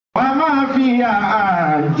ما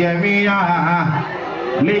فيها جميعا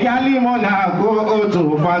ليالي ملاقوت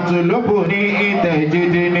فاطلبني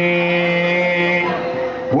تجدني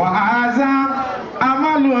وهذا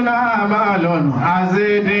عملنا عمل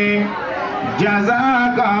عزيز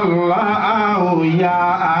جزاك الله يا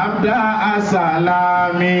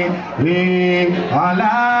عبد-السلام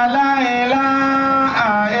على لا إله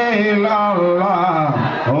إلا الله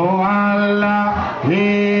والله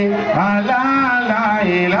على لا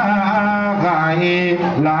إله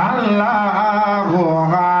إلا الله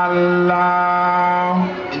الله.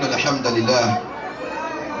 إن الحمد لله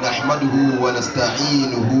نحمده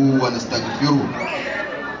ونستعينه ونستغفره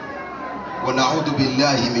ونعوذ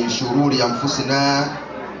بالله من شرور أنفسنا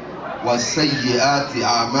وسيئات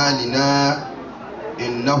أعمالنا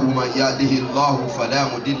إنه من يهده الله فلا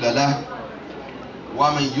مضل له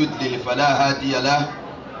ومن يضلل فلا هادي له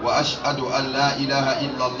وأشهد أن لا إله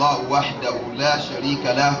إلا الله وحده لا شريك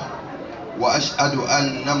له وأشهد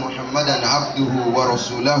أن محمدا عبده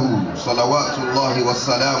ورسوله صلوات الله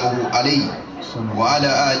وسلامه عليه وعلى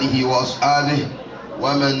آله وأصحابه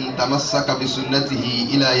ومن تمسك بسنته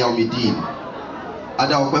إلى يوم الدين.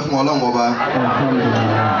 Adá ọpẹ́ fún Ọlọ́run Ọba.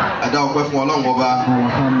 Adá ọpẹ́ fún Ọlọ́run Ọba.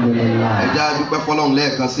 Ẹ jẹ́ a dúpẹ́ fún Ọlọ́run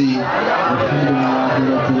lẹ́ẹ̀kan sí i.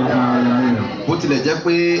 Bó tilẹ̀ jẹ́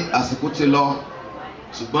pé àsìkò ti lọ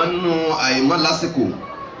ṣùgbọ́n nínú àìmọ́ lásìkò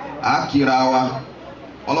á kíra wa.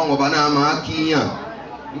 Ọlọ́run Ọba náà máa kíyàn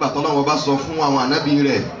nígbà tí Ọlọ́run Ọba sọ fún àwọn ànábì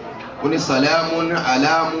rẹ̀ ó ní salamun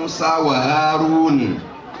ala Musa wa Harun.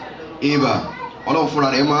 Ìbà Ọlọ́run fúnra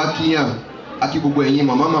rẹ̀ máa kíyàn akí gbogbo ẹ̀yin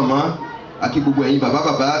màmá akí gbogbo ẹ̀yin bàbá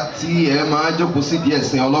tí ẹ máa jókòó sí díẹ̀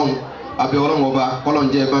sin Ọlọ́run abẹ́ Ọlọ́run Ọba kọ́lọ̀ ń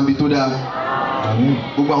jẹ́ bámbi tó dáa.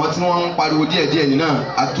 Gbogbo àwọn tí wọ́n ń pariwo díẹ̀ nínú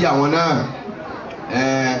akí àwọn náà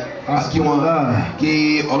akí wọn kí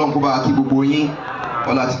Ọlọ́run kó bá akí gbogbo yín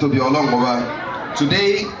ọlá àti tóbi Ọlọ́run Ọba.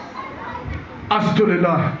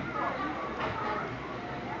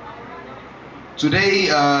 Today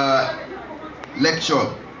lecture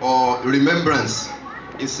or remembrance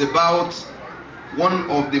is about one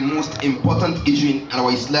of the most important issues in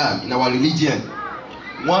our Islam, in our religion.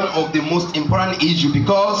 One of the most important issues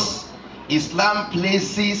because Islam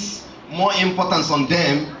places more importance on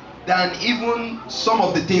them than even some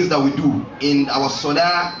of the things that we do in our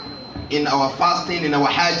salah, in our fasting, in our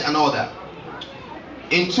hajj and all that.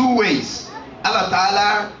 In two ways, Allah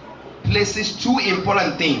Ta'ala places two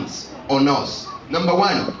important things on us. Number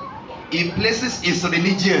one, He places His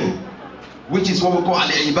religion, which is what we call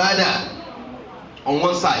al-ibadah, on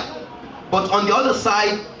one side. But on the other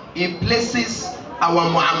side, He places our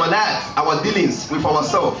mu'amalat, our dealings with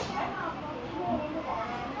ourselves.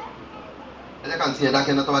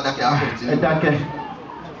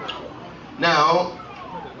 Now,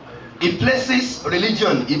 He places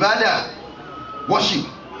religion, ibadah, worship.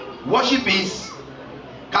 Worship is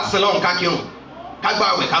kaselon kakirun,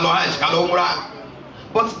 kagbawe, kalo hajj, kalo umrah.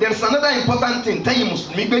 But there's another important thing tẹ́yìn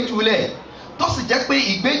mùsùlùmí gbẹ́júlẹ̀ tó sì jẹ́ pé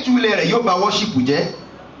ìgbẹ́júlẹ̀ rẹ̀ yóò bà worship jẹ́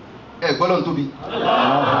gbọ́dọ̀ tóbi.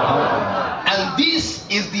 And this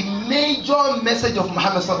is the major message of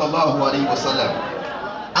Muhammad sallallahu alayhi wa sallam.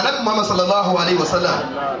 Anabi Muhammad sallallahu alayhi wa sallam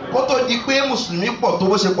kó tó di pé mùsùlùmí pọ̀ tó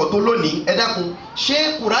bó ṣe pọ̀ tó lónìí ẹ dákun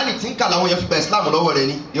ṣé Kùránì tí ń kà láwọn yẹn fi gba Islam lọ́wọ́ rẹ̀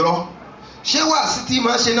ni irọ́? Ṣé wàásí tí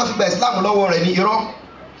máa ṣe náà fi gba Islam lọ́wọ́ rẹ̀ ni irọ́?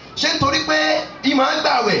 Ṣé nítorí pé ìmọ̀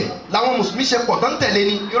àgbàwẹ̀ làwọn mùsùlùmí ṣe pọ̀ tó ń tẹ̀lé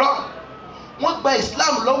ni irọ́? Wọ́n gba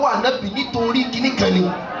Islam lọ́wọ́ ànábì nítorí kíní kan ni,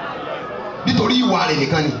 nítorí ìwà rẹ̀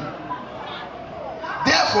nìkan ni.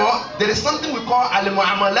 Therefore, there is something we call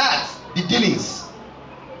al-mu'amalat, the dealings.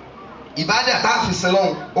 Ìbádà tá a fi sin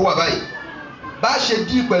lọ́hùn ó wà báyìí. Bá a ṣe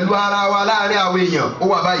dí pẹ̀lú ara wa láàrin àwọn èèyàn ó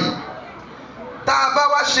wà báyìí. Tá a bá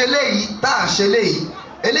wá ṣe léyìí tá a ṣe léyìí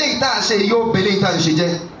eléyìí tá a ṣe yóò bẹ léyìí tá a ṣe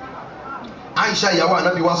jẹ́. Aisha ìyàwó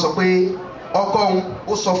ànábì wa sọ pé ọkọ òun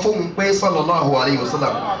ó sọ fóun pé sallallahu alayhi wa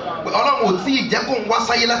sallam pé Ọlọ́run ò tí ì jẹ́ kó ń wá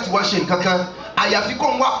sáyé láti wá ṣe nǹkan kan àyàfi kó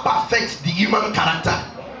ń wá perfect the human character.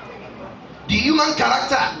 The human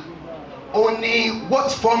character only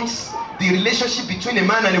what forms the relationship between a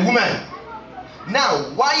man and a woman. Now,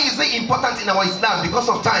 why is it important in our Islam? Because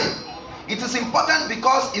of time. It is important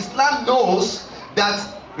because Islam knows that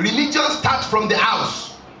religion starts from the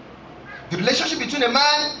house. The relationship between a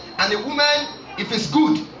man and a woman, if it's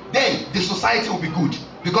good, then the society will be good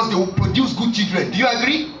because they will produce good children. Do you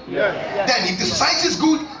agree? Yes. Then if the society is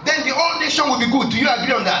good, then the whole nation will be good. Do you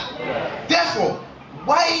agree on that? Yes. Therefore,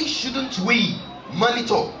 why shouldn't we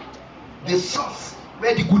monitor the source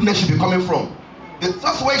where the goodness should be coming from? The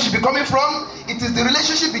source where it should be coming from, it is the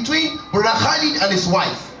relationship between Brother Khalid and his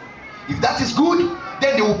wife. If that is good,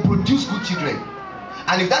 then they will produce good children.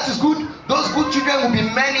 And if that is good, those good children will be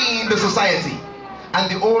many in the society. and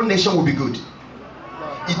the whole nation will be good.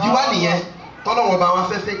 Ìdíwá nìyẹn tọ́lọ́wọ́ bá wa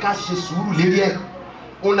fẹ́fẹ́ ká ṣe sùúrù lérí ẹ̀.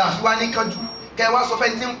 Òun là fi wá ní kánjú. Kẹ́ ẹ wá sọ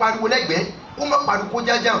fẹ́ni tí ń pariwo lẹ́gbẹ̀ẹ́ kó má pariwo kó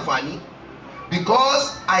jájá àǹfààní.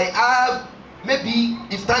 Because I have maybe,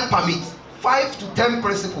 if time permits, 5 to 10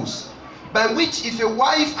 principles by which if a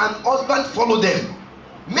wife and husband follow them,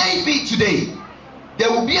 maybe today there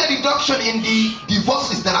will be a reduction in the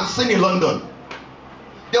divorces that I'm seeing in London.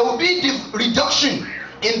 There will be the reduction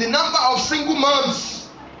in the number of single moms.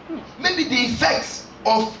 Maybe the effects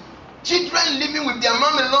of children living with their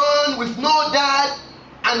mom alone, with no dad,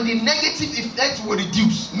 and the negative effects will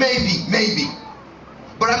reduce. Maybe.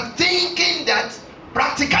 But I'm thinking that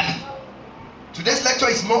practically, today's lecture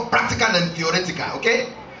is more practical than theoretical, okay?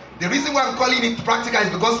 The reason why I'm calling it practical is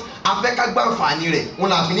because afẹ́ká gbá àǹfààní rẹ̀ wọn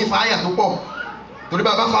là fi ní fàáyà tó pọ̀ torí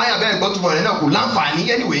bàbá fàáyà bẹ́ẹ̀ gbọ́ túmọ̀ rẹ̀ náà kò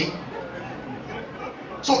láǹfààní anyway.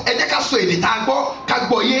 So ẹ jẹ́ ká sọ èdè tá a gbọ́ ká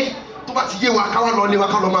gbọ́ yé tó bá ti yé wa ká wá lọ lé wa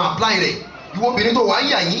ká lọ máa apply rẹ̀. Ìwọ obìnrin tó wà ń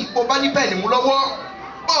yà yín bó bá ní pẹ́ẹ́nì mú lọ́wọ́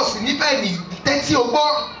bọ́ọ̀sì ní pẹ́ẹ́nì tẹ́tí o gbọ́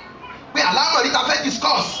pé àlámọ̀rí ta fẹ́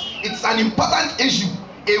discuss, it's an important issue,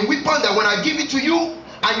 a weapon that when I give it to you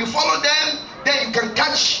and you follow them, then you can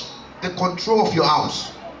catch the control of your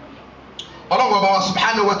house. Ọlọ́run ọba wa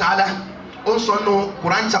subhanahu wa ta'ala ó ń sọ nínú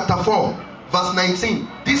Quran chapter 4 verse 19.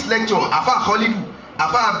 This lecture afa Khalidu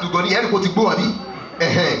afa Abdul-Gani ẹni kò ti gbó wa bí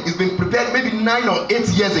it's been prepared maybe 9 or 8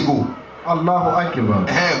 years ago. Allahu akbar.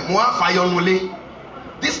 Mo wá fàyọ nulẹ̀.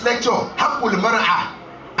 This lecture haqqul mar'a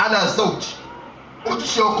ala zawj,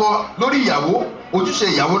 ojúṣe ọkọ lórí ìyàwó, ojúṣe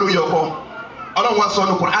ìyàwó lórí ọkọ. Ọlọ́run wa sọ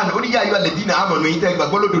nínú Quran ó ní yā ayyuhal ladhina amanu yín tẹ́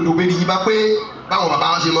gbàgbọ́ lódodo bẹ́ẹ̀ ni yín bá pé báwọn bàbá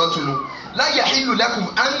wọn ṣe máa tunu. La yahillu lakum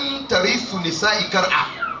an tarithu nisa'i kar'a.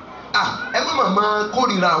 Ẹ má máa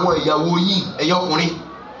kórìíra àwọn ìyàwó yín ẹ̀yin ọkùnrin.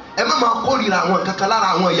 Ẹ má máa kórìíra àwọn kankan lára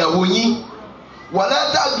àwọn ìyàwó yín. Wala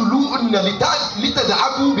ta'duluhunna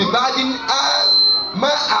litad'abu bi ba'din ma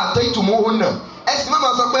ataytumuhunna. Ẹ sì má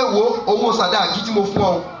máa sọ pé wo owó sàdáàkì tí mo fún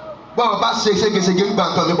ọ bọ́ọ̀ bá ṣe ségesège ń gba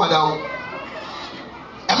nǹkan mi padà o.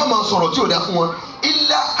 Ẹ má máa sọ̀rọ̀ tí ò dá fún wọn.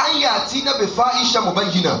 Illa an yatina bi fahisha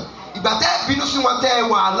mubayyina. Ìgbà tẹ́ bínú sí wọn tẹ́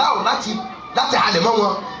wà aláwọ̀ láti halẹ̀ mọ́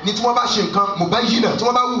wọn ni tí wọ́n bá ṣe nǹkan mubayyina, tí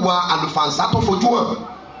wọ́n bá hùwà àlùfàǹsá tó fojú hàn.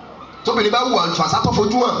 Tóbìnrin bá hùwà àlùfàǹsá tó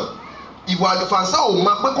fojú hàn. Ìwà àlùfàǹsá ò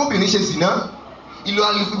mọ pé kóbìnrin ṣe zìnà. Ìwà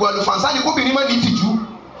àlùfàǹsá ni kóbìnrin má ní ìtìjú.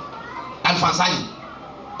 Àlùfàǹsá ni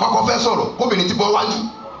kọ́kọ́ fẹ́ sọ̀rọ̀ kóbìnrin ti bọ́ wájú.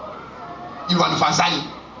 Ìwà àlùfàǹsá ni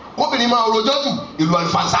kóbìnrin máa rojọ́ jù. Ìwà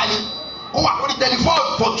àlùfàǹsá ni kó wà lórí telephone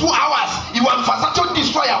for 2 hours. Ìwà àlùfàǹsá tó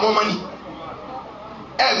destroy àwọn ọmọ ni.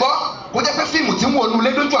 Ẹ gbọ́ kó jẹ́ pé fíìmù tí ń wọnú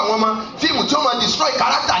lé lójú àwọn ọmọ, fíìmù tí ó máa destroy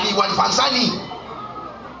character ni ìwà àlùfàǹsá ni.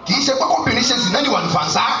 Kì í ṣe pé kóbìnrin ṣe zìnà ní ìwà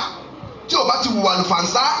àlùfàǹsá. Tí o bá ti wù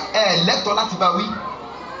àlùfàǹsá lẹ́tọ̀ọ́ láti bá wí.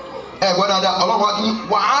 Ẹ gbọ́ dáadáa Ọlọ́run wa ní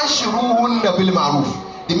wa'ashiruhunna bil ma'ruf.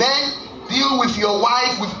 The men, deal with your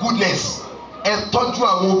wife with goodness. Ẹ tọ́jú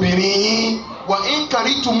àwọn obìnrin yín. Wa in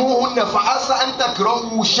karihtumuhunna fa asa an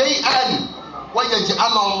takrahu shay'an wa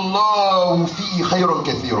yaj'al Allahu fihi khayran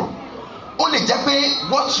kathira. Ó lè jẹ́ pé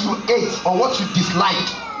what you hate or what you dislike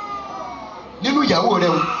nínú ìyàwó rẹ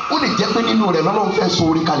ó lè jẹ́ pé nínú rẹ lọ́lọ́run fẹ́ so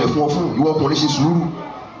orí kalẹ̀ fún ọ fún ìwọ ọkùnrin ṣe sùúrù.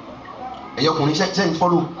 Ẹ̀yin ọkùnrin ṣe ń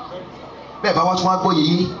fọ́lò. Bẹ́ẹ̀ bá wá tún wá gbọ́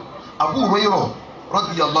yìí Abu Hurairah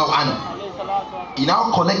radiyallahu anhu, he now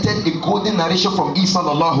collected a golden narration from Isa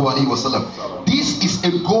sallallahu alaihi wasallam. This is a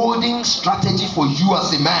golden strategy for you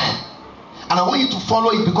as a man, and I want you to follow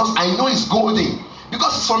it because I know it's golden.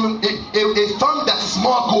 Because it's from a tongue that is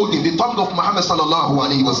more golden, the tongue of Muhammad sallallahu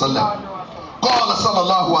alaihi wasallam. Qala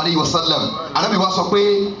sallallahu alaihi wasallam, Ànábì wa sọ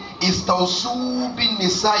pé istawsu bin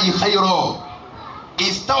nisa'i khayra.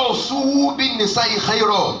 Istawsu bin nisa'i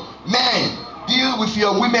khayra. Men, deal with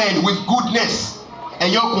your women with goodness.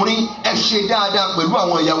 Ẹ̀yin ọkùnrin ẹ ṣe dáadáa pẹ̀lú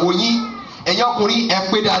àwọn ìyàwó yín. Ẹ̀yin ọkùnrin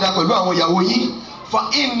ẹ pé dáadáa pẹ̀lú àwọn ìyàwó yín. Fa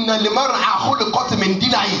innal mar'a khuliqat min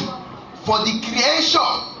dila'in. For the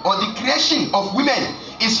creation of women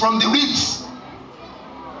is from the ribs.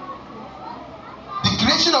 The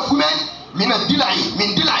creation of women min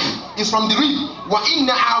dilai is from the rib. Wa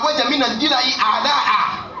inna awaja min dilai a'la'a.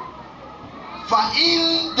 Fa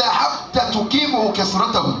in dhahabta tuqimu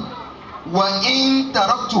kasratahu wa in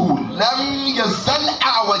taraktuhu lam yazal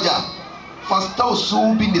awaja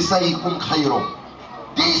fastawsu bi nisaikum khayran.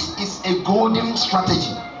 This is a golden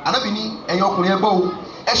strategy. Ànábì ní ẹ̀yin ọkùnrin ẹ gbọ́ o.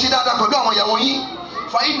 Ẹ ṣe dáadáa pẹ̀lú àwọn ìyàwó yín.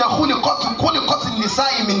 Fa inna khuliqat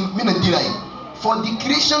nisa'i min ad-dilai. For the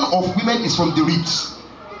creation of women is from the ribs.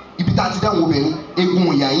 Ibi tá a ti dáhùn obìnrin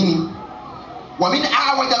egun ìyá yín ni. Wa min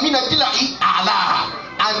a'waja min ad-dilai a'laha.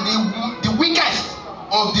 And the weakest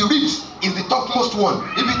of the ribs is the topmost one.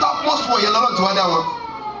 If the topmost one yẹn lọ́nà tí wọ́n dá wọn.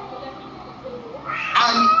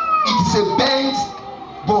 And it is a bent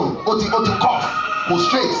bone. Ó ti cough. kò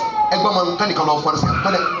straight ẹgbẹ́ ọmọ nǹkan nìkan lọ fọ́ ẹsẹ̀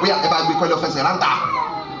kọ́lẹ̀ bóyá ẹ bá gbé kọ́lẹ̀ ọ̀fẹ́sẹ̀ rántà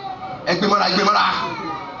ẹgbẹ́ mọ́ra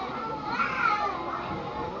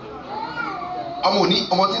ọmọ òní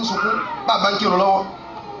ọmọ tí ń sunkún bàbá ń kírun lọ́wọ́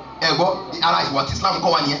ẹ̀gbọ́ ara ìwà tí Islam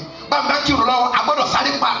kọ́ wa nìyẹn bàbá ń kírun lọ́wọ́ agbọ́dọ̀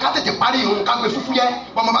sáré pa ká tètè parí ìrun ká gbé fúfú yẹ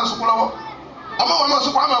bọ́mọ bá ń sunkún lọ́wọ́ ọmọ wọn máa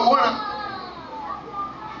sunkún àmọ́ àwòrán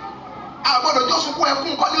agbọ́dọ̀ jọ sunkún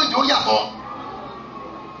ẹkún kọ́ ní òjò yàtọ̀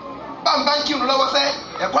bàbá ń kírun lọ́wọ́ sẹ́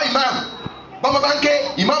ẹ̀kọ́ imam bọ́mọ bá ń ké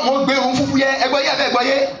imam ó gbé irun fúfú yẹ ẹgbẹ́ yẹ bẹ́ẹ̀ gbọ́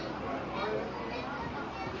yé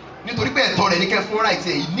nítorí pé ẹ̀tọ́ rẹ̀ ní kẹ́ fún right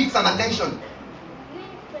here, he needs an attention.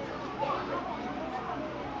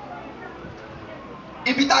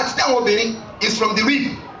 Ibi tá a ti dáhùn obìnrin is from the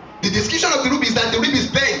rib. The description of the rib is that the rib is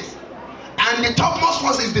bent and the topmost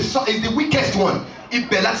one is the weakest one.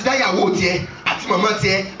 Ibẹ̀ láti dá ìyàwó tiẹ̀ àti màmá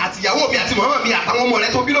tiẹ̀ àti ìyàwó mi àti màmá mi àtàwọn ọmọ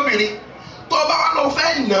rẹ̀ tó bí lóbìnrin. Tó o bá wà lọ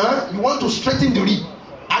fẹ́ nà, you want to straighten the rib.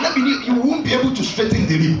 Ànábì ní you won't be able to straighten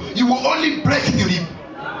the rib. You will only break the rib.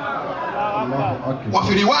 Wọ́n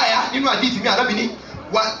fi riwaya nínú àdìsí mi Ànábì ní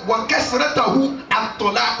wọ́n kasratahu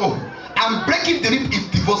at-talaqu and breaking the rib is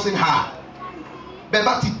divorcing her.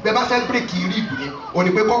 Bẹ́ẹ̀ bá fẹ́ bírèkì ríìbù yẹn òní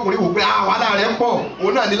pé kọkùnrin wò pé wàhálà rẹ̀ ń pọ̀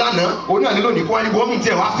òun náà ní lánàá òun náà ní lónìí kó wá ní gómìn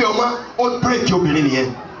tiẹ̀ wá fẹ́ ọmọ ó bírèkì obìnrin nìyẹn.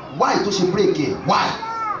 Why tó ṣe bírèkì ẹ̀ why?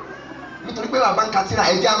 Nítorí pé bàbá ń ka tíra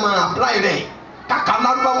ẹ̀jẹ̀ á máa apply rẹ̀ kàkà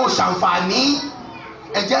lárúbáwò ṣàǹfààní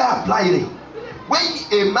ẹ̀jẹ̀ á apply rẹ̀. When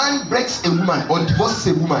a man breaks a woman or divorces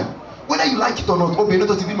a woman whether you like it or not obìnrin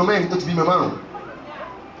tó ti bí mẹ́rin tó ti bí márùn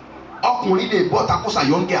ọkùnrin lè bọ́ takọ́sà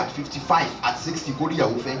yọ̀ǹgẹ̀ at 55 at 60 kó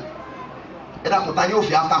níyàwó fẹ́. Ẹ̀dá kọta ni yóò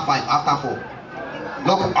fi after 5 after 4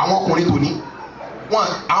 lọ́kọ̀ àwọn ọkùnrin tó ní wọn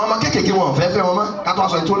àwọn ọmọ kéékèèké wọn fẹ́ wọn mọ́ kátó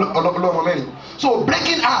aṣọ ètò ọlọ́mọ mẹ́rin. So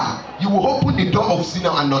breaking her you will open the door of sin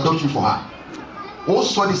and adultery for her. Ó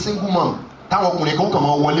sọ di single mom táwọn ọkùnrin kan kàn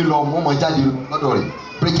wọ́n wọlé lọ wọ́n mọ̀ jáde lọ́dọ̀ rẹ̀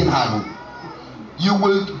breaking her no. You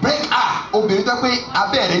will break her obìnrin tó pé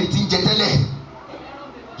abẹ́ rẹ̀ ti ń jẹ tẹ́lẹ̀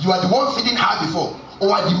you are the one feeding her before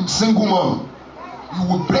or the single mom you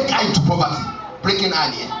will break her into poverty breaking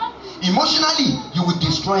her nìyẹn. Emotionally, you will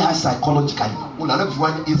destroy her psychologically.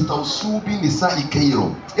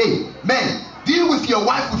 Hey, men, deal with your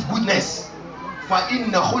wife with goodness.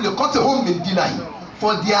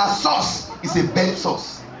 For their source is a bent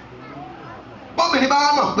source. Bọ́bìnrin bá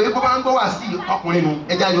wà mọ̀ pé bó bá ń gbọ́ wá sí ọkùnrin nu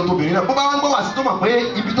ẹja ìjọ tóbìnrin náà bó bá wà ń gbọ́ wá sí tó mọ̀ pé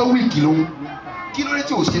ibi tó wíìkì lòun kí ló dé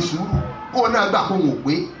tí ò ṣe sùúrù kó o náà gbà kó o wò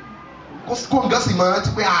pé kó o ń gán sì mọ̀ rántí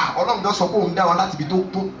pé Ọlọ́run gan sọ pé òun dá wa láti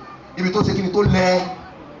ibi tó ṣe kí ni tó lẹ́ẹ̀.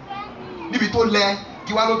 Níbi tó lẹ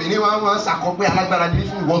kí wá lóbìnrin wọn ṣàkọ pé alágbára ní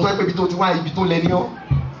fún ìwọ tó ẹ pé ibi tó ti wá ibi tó lẹ ní ọ.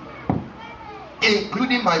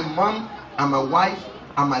 Including my mom and my wife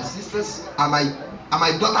and my sisters and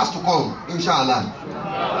my daughters to come inshallah.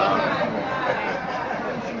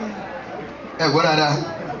 Ẹ gbọ́ dáadáa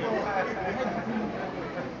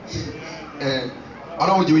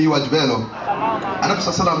Ọlọ́run jẹ́ oyíwájú bẹ́ẹ̀ lọ. Ànábì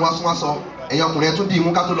sallallahu alaihi wasallam ẹ̀yin ọkùnrin ẹ̀ tún dì í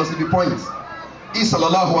mú ká tó lọ síbi point.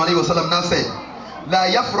 Sallallahu alaihi wasallam náà sẹ̀. لا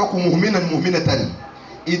يفرق مؤمنا مؤمنة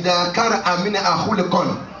إذا كان من أخلقا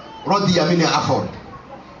رضي من آخر.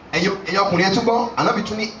 ẹ̀yin ọkùnrin ẹ túbọ̀ Ànábì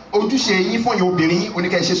tún ní ojúṣe yín fún ẹ̀yin obìnrin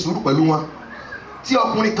oníkẹ́ ṣe sùúrù pẹ̀lú wọn. Tí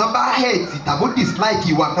ọkùnrin kan bá hate tàbí dislike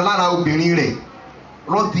ìwà kan lára obìnrin rẹ̀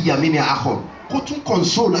رضي من آخر kó tún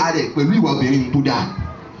console rẹ̀ pẹ̀lú ìwà obìnrin tó dáa.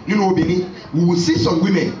 Nínú obìnrin we will see some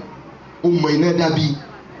women ọmọ iná dàbí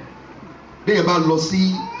bẹ́ẹ̀ bá lọ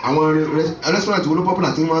sí àwọn restaurant wo ló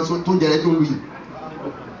popular tí wọ́n tó ń jẹrẹ tó ń wí.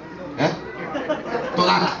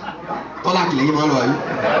 Tọ́láàkì lẹ́yìn máa ń lọ ayé.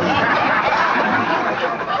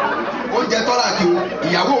 Oúnjẹ tọ́láàkì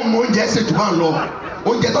ìyàwó mú oúnjẹ ṣètò máa ń lọ.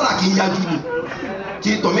 Oúnjẹ tọ́láàkì ń yájú ni.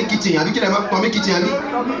 Kí tọ̀mí kitchen àbí kílẹ̀ máa tọ̀mí kitchen àbí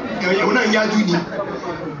ìyàwó náà ń yájú ni.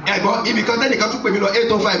 Ẹ̀gbọ́n ibì kan tẹ́nìkan tún pè mí lọ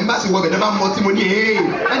 805 nígbà tí wọ́n bẹ̀rẹ̀ máa ń mọ tí mo ní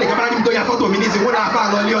ẹnìkan bá rí mi tó ya fọ́tò mi ní ìsìn wọ́n náà fà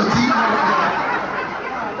lọ ilé ọtí.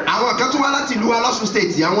 Àwọn kan tún wá láti ìlú Ọlọ́ṣun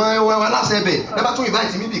state àwọn aláṣẹ ẹbẹ̀ ẹ bá tún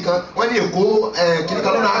invite mi bì kan wọ́n ní Èkó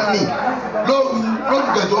kìnìkan lọ́nà acne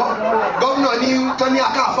lóògùgẹ̀jọ́ gómìnà ní tọ́ní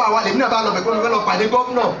akáàfọ́ àwa lèmi náà bá lọ bẹ̀kọ́ mi fẹ́ lọ pàdé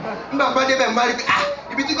gómìnà nígbà bá débẹ̀ ń bá rí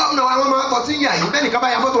ibi tí gómìnà wa wọ́n máa tọ́ tí ń yà yìí bẹ́ẹ̀ nìkan bá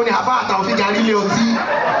ya fọ́tò ní àfa Taofeek yarí ilé ọtí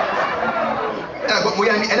mo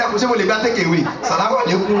yà ní ẹ̀dá kò ṣé mo lè gbá tẹ́kẹ̀wé sàlámù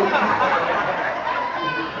àlékún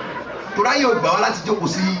torí ayé ògbà wa láti jókòó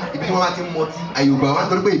sí ibi tí wọ́n bá ti ń mọtí ayé ògbà wa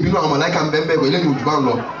nítorí pé ìbínú àwọn màláíkà ń bẹ́ẹ̀ bẹ́ẹ̀ lẹ́yìn òjò bá ń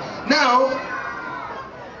lọ. Now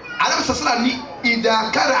Ànábì sallallahu ní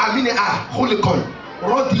ìdàkárà àmìnì àhólẹ́kọ̀n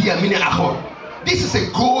rọ́ọ̀dì àmìnì àhọ́. This is a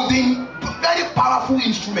golden very powerful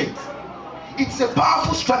instrument. It's a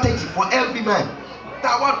powerful strategy for every man.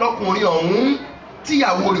 Táwa lọkùnrin ọ̀hún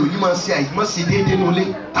tíyàwó rẹ̀ ò ní máa ṣe àìmọ́ ṣe déédéé nulẹ̀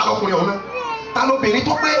tá lọkùnrin ọ̀hún náà tá lóbìnrin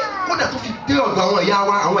tó pé kódà tó fi dé ọ̀dọ̀ àwọn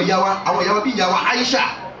ìyá wa bí ìyá wa Aisha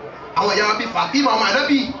àwọn ìyá wa bíi Fatima ọmọ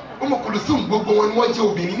ànábì Umm Kulthum gbogbo wọn ni wọ́n jẹ́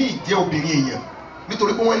obìnrin ní ìjẹ́ obìnrin èèyàn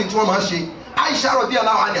nítorí pé wọ́n ní tí wọ́n máa ń ṣe. Aisha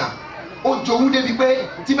radiyallahu anha ó jowú débi pé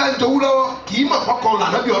tí bá ń jowú lọ́wọ́ kì í mọ̀ kọ́kọ́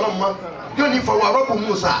lànàbí ọlọ́run mọ́ yóò ní fọwọ́ arọ́pù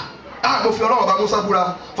Musa mo fi ọlọ́run bá Musa búra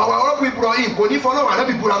fọwọ́ arọ́pù Ibrahim kò ní fọlọ́run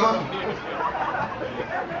ànábì búra mọ́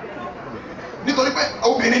nítorí pé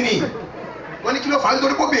obìnrin ni wọ́n ní kí ló fà á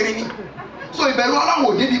nítorí pé obìnrin ni. So ìbẹ̀rù ọlọ́run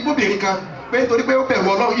ò débi obìnrin kan pé nítorí pé ó bẹ̀rù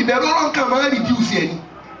ọlọ́run ìbẹ̀rù ọlọ́run kan máa ń reduce ẹni.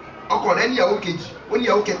 Ọkọ rẹ̀ níyàwó kejì ó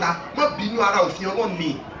níyàwó kẹta má bínú ara òfin ọlọ́run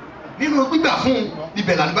ni nínú gbígbà fún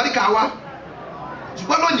ibẹ̀ làlùbáríkà wa.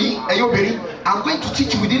 Ṣùgbọ́n lónìí ẹ̀yin obìnrin I'm going to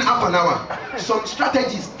teach you within half an hour some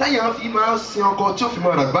strategies táyà fi máa sin ọkọ tí ó fi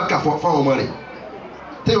máa làlùbáríkà fún ọmọ rẹ̀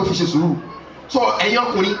táyà ó fi ṣe sùúrù. So ẹ̀yin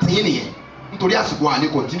ọkùnrin tìyín nìyẹn nítorí àsìkò àlè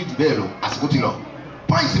continue jù bẹ́ẹ̀ lọ àsìkò ti lọ.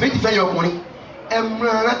 Point méjì fẹ́ yọ ọkùnrin ẹ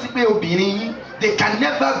máa rántí pé obìnrin yín they can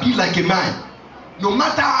never be like a man no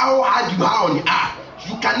matter how hard you are on her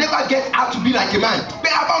you can never get her to be like a man. Pé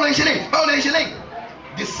báwo lè ṣe lè báwo lè ṣe lè.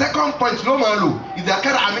 The second point ló máa lò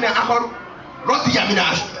ìdàkàrà àmìnà àkọrù rọ́ọ̀dì àmìnà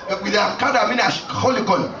ìdàkàrà àmìnà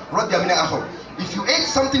àkọlìkọ̀nì rọ́ọ̀dì àmìnà àkọrù. If you ate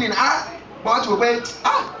something in her bọ́n ti wò pé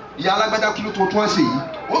ìyá alágbádá kí ló tó tún wá ṣe yìí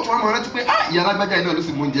ó tún wá máa rántí pé ìyá alágbádá yìí náà ló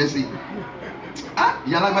sì mú oúnjẹ ṣe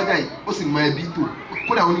ìyá alágbádá yìí ó sì mọ ẹbí tó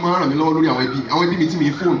kódà àwọn onímọ̀ ràn mí lọ́wọ́ lórí àwọn ẹbí mi tí mi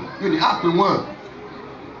fóònù yóò ní pé wọ́n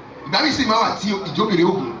ìgbà mi sì máa wà tí ìjóbìnrin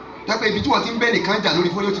ògùn tẹ́pẹ́ ibi tí wọ́n ti ń bẹ́ nìkan jà lórí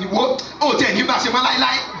fóònù ó ti ní wo ó tẹ̀ ní bá ṣe máa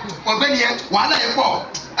láíláí ọ̀gbẹ́ni yẹn wàhálà yẹn pọ̀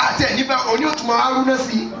àti ẹ̀ níbẹ̀ òní ó tún máa rúná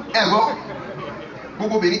sí ẹ̀gbọ́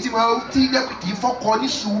gbogbo obìnrin tí kì í fọ́kọ ní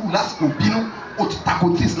sùúrù lásìkò bínú ó ti tako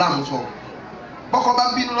tí Islam sọ bọ́kọ bá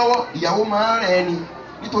bínú lọ́wọ́ ìyàwó máa ń rẹ̀ ẹni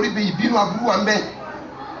nítorí bí ìbínú aburú wa ń bẹ.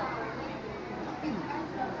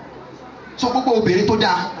 So gbogbo obìnrin tó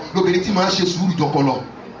dáa lóbìnrin tí máa ń ṣe sùúrù jọkọ lọ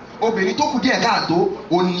obìnrin tó kù díẹ̀ káàtó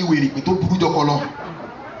ó ní wèrèpè tó burú jọkọ lọ.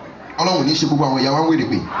 Ọlọ́run ní ṣe gbogbo àwọn ìyàwó wa ń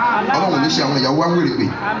wèrèpè Ọlọ́run ní ṣe àwọn ìyàwó wa ń wèrèpè.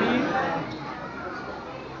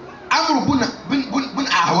 Amru bun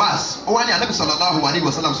Ahwas ó wá ní Ànábì sallallahu alaihi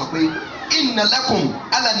wasallam sọ pé inna lakum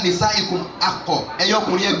ala nisaikum haqqan ẹ̀yin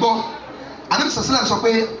ọkùnrin ẹ gbọ́. Ànábì sallallahu sọ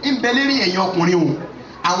pé ń bẹ lérí ẹ̀yin ọkùnrin o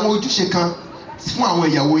àwọn ojúṣe kan fún àwọn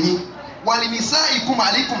ìyàwó yín wa li nisaikum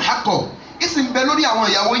alaykum haqqan ìsìn bẹ lórí àwọn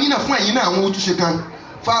ìyàwó yín náà fún ẹ̀yin náà àwọn ojúṣe kan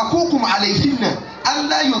fàkókùm alayhinna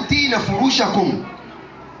alla yutina furushakum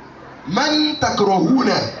man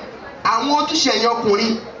takrahuna àwọn ojúṣe ẹ̀yin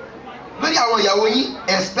ọkùnrin lórí àwọn ìyàwó yín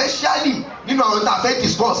especially nínú àwọn tá a fẹ́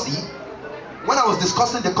discuss yìí. When I was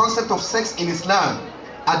discussing the concept of sex in Islam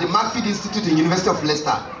at the Macfield Institute in University of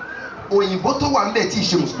Leicester òyìnbó tó wà níbẹ̀ tí ì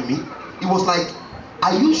ṣe mùsùlùmí it was like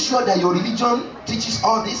are you sure that your religion teaches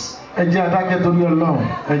all this? ẹ jẹ́ adájọ́ torí Ọlọ́run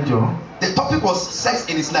ẹ jọ̀ọ́. The topic was sex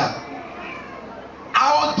in Islam.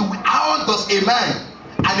 How does a man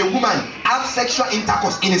and a woman have sexual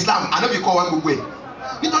intercourse in Islam? Ànábì kọ́ wa gbogbo ẹ̀.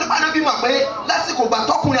 Nítorí pé Ànábì mọ̀ pé lásìkò gbà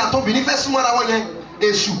tọkùnrin àtobìnrin fẹ́ súnmọ́ ara wọn yẹn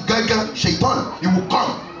èṣù gángan ṣèitán he will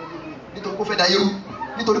come. Nítorí pé ó fẹ́ da yẹ́rú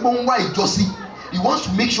nítorí pé ó ń wá ìjọsí he wants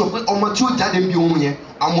to make sure pé ọmọ tí ó jáde níbi oorun yẹn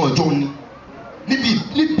àwọn ọjọ́ ni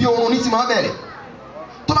níbi oorun ní ti máa bẹ̀rẹ̀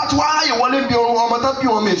tó bá ti wá ráyè wọlé níbi oorun ọmọ tó bí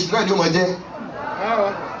wọn mọ èṣù náà ni ó máa jẹ́.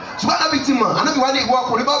 Ṣùgbọ́n Ànábì ti mọ̀ Ànábì wá ní ìwọ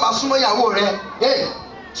ọkùnrin bá bá súnmọ́ ìyàwó rẹ̀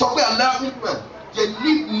sọ pé Allahumma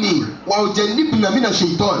jannibni wa jannibna mina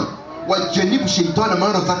shaitan wa jannib shaitan ma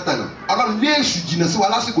razaqtana. Ọlọ́run lé èṣù jìnnà sí wa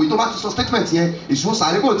lásìkò yìí tó bá ti sọ statement yẹn èṣù ó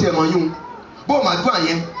sáré bó tiẹ̀ mọ̀ yún bó máa dúà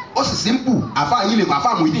yẹn ó sì simple àfáà yín lè kọ́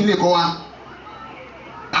àfáà Muyideen lè kọ́ wa.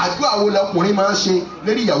 Àdúrà wo lọkùnrin máa ń ṣe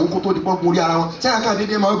lérí ìyàwó kó tó di pọ́ gorí ara wọn ṣé àkàn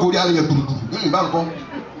dédé máa ń gorí ara yẹn gbùrùgbùrù nínú ìbá nǹkan.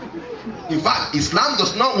 In fact, Islam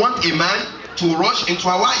does not want a man to rush into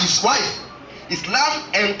his wife. Islam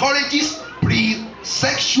encourages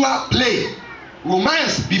pre-sexual play,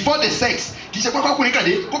 romance before the sex. Kì í ṣe pápá kùnrin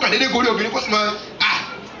kó kàdé dé gorí obìnrin kó sì máa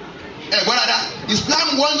gbọ́dọ̀ dáadáa.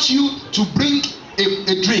 Islam wants you to bring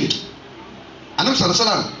a drink. Ànábì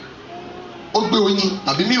Abdul-Salam ó gbé oyin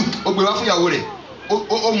tàbí milk ó gbé wá fún ìyàwó rẹ̀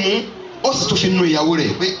ó mú ó sì tún fi nu ìyàwó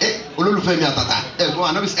rẹ̀ pé olólùfẹ́ mi àtàtà ẹ̀gbọ́n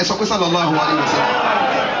Ànábì ẹ sọ pé sallallahu alaihi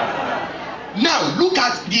wasallam. Now look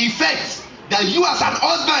at the effect that you as an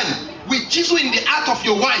husband will chisel in the heart of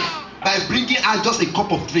your wife by bringing her just a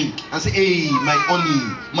cup of drink and say, hey, my honey,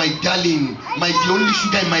 my darling, the only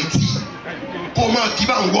sugar in my tea. Come on, give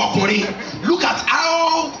and walk on it. Look at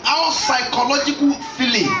how psychological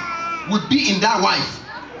feeling would be in that wife.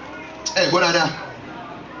 Hey, brother,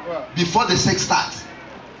 before the sex starts.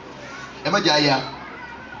 Emma Jaya.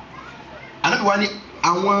 Ànábì wá ní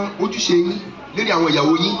àwọn ojúṣe yín lórí àwọn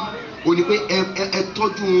ìyàwó yín ó ní pé ẹ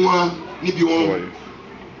tọ́jú wọn níbi wọn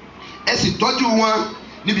ẹ sì tọ́jú wọn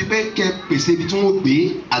níbi pé kẹ́ pèsè ibi tí wọ́n gbé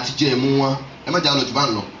àti jẹ ẹ̀mú wọn ẹ má jà lọ jù bá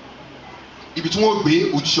ń lọ. ibi tí wọ́n gbé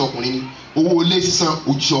ojúṣe ọkùnrin ni, owó ilé sísan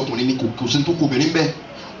ojúṣe ọkùnrin ni, kò sí tó kó obìnrin bẹ́ẹ̀.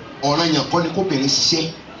 Ọ̀ranyàn kọ́ ni kó obìnrin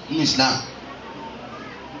ṣiṣẹ́ nínú Islam.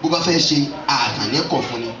 Bó bá fẹ́ ṣe àkànlẹ́kọ̀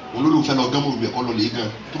fún ni, olólùfẹ́ lọ gán mọ̀rùbẹ̀ kọ́ lọ lè gan,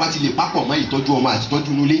 tó bá ti lè papọ̀ mọ́ ìtọ́jú ọmọ àti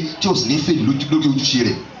ìtọ́jú inú ilé tí ò sì ní fèlè lórí ojúṣe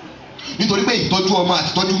rẹ̀. Nítorí pé ìtọ́jú ọmọ àti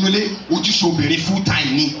ìtọ́jú inú ilé ojúṣe obìnrin full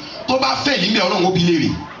time ni, tó bá fẹ́ níbẹ̀ Ọlọ́run ó bi léèrè.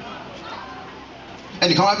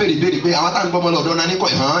 Ẹnìkan wá béèrè pé àwọn táwọn gbọ́mọ lọ́dọ̀ náà ní kọ́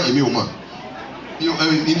ìhàn èmi ò mọ̀,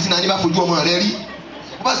 èmi tí náà ní bá fojú ọmọ rẹ rí.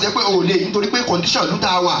 Ó bá sì jẹ́ pé o lè, nítorí pé condition ló tá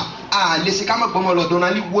a wà á lè ṣe ká má gbọ́mọ lọ́dọ̀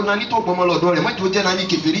náà ní wo náà ní tó gbọ́mọ lọ́dọ̀ rẹ̀ mọ́tò jẹ́ náà ní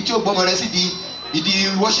kèfèrí tí ó gbọ́mọ rẹ sí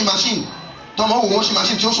ìdí washing machine, tọmọ wo washing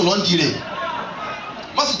machine tí ó sùn lọ́ndì rẹ̀.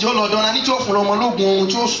 Má sì jẹ́ ó lọ́dọ̀ náà ní tí ó fún ọmọ lóògùn ohun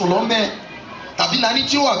tí ó sùn lọ́mẹ́, tàbí náà ní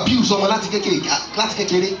tí ó abuse ọmọ láti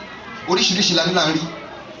kékeré. Oríṣiríṣi la ní là ń rí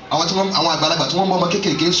àwọn àgbàlagbà tí wọ́n mọ ọmọ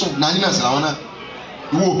kékeré sùn náà nínú àṣà làwọn náà.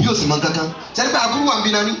 Ìwọ òbí ò sì mọ kankan. Sẹ́ni pé àbúrò wà ń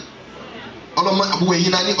bí náà ní ọlọ́mọ àbúrò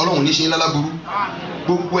ẹ̀yin náà ní Ọlọ́run ní ṣe ńlá láburú.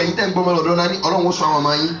 Gbogbo ẹ̀yin tẹ́ ń gbọ́mọ lọ́dọ̀ náà ní Ọlọ́run ó sọ àwọn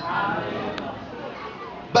ọmọ yín.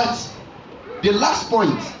 But the last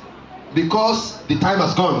point, because the time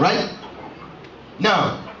has gone, right?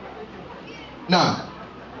 Now,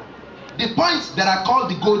 the points that are called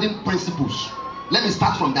the golden principles. Let me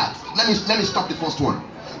start from that. Let me stop the first one.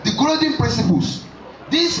 The golden principles.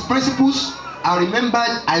 These principles, I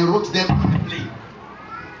remembered I wrote them on the plane.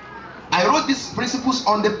 I wrote these principles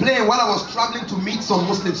on the plane while I was traveling to meet some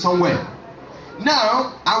Muslims somewhere.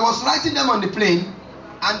 Now, I was writing them on the plane,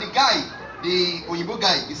 and the guy, the Oyibo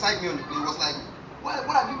guy beside me on the plane was like, what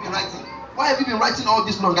have you been writing? Why have you been writing all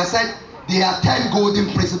this long? I said, there are 10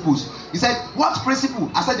 golden principles. He said, what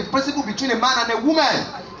principle? I said, the principle between a man and a woman.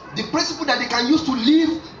 The principle that they can use to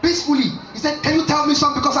live peacefully. He said, can you tell me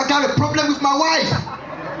something because I got a problem with my wife?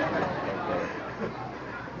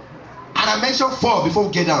 And I mentioned 4 before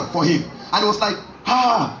we get down for him. And he was like,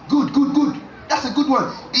 good. That's a good one.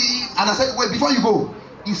 And I said, wait, before you go,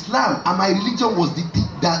 Islam and my religion was the thing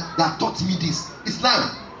that taught me this.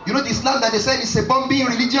 Islam. You know the Islam that they said is a bombing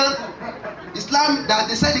religion? Islam that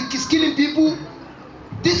they said is killing people?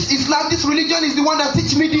 This Islam, this religion is the one that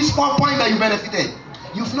teach me this 4 point that you benefited.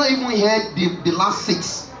 You've not even heard the last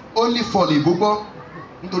 6. Only for the Bobo.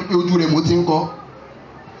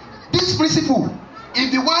 This principle,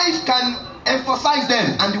 if the wife can emphasize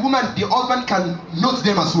them and the husband can note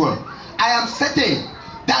them as well, I am certain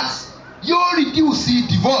that you reduce the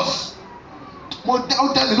divorce. Mo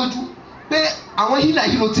dá mi lójú pé àwọn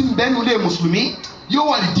hílàhílò tí ń bẹ́nu lé mùsùlùmí yóò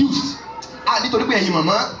wà reduced. Nítorí pé ẹ̀yin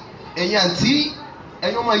màmá, ẹ̀yin àǹtí,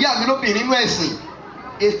 ẹ̀yin ọmọ ìyá mi lóbìnrin nínú ẹ̀sìn,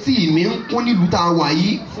 etí mi ń kún nílùú tá a wà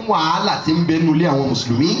yìí fún wàhálà tí ń bẹ́nu lé àwọn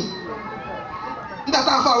mùsùlùmí. Nígbà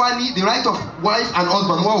tá a fà wá ní the right of wife and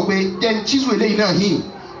husband wọ́n wò pé jẹ́ chísù eléyìí náà yìí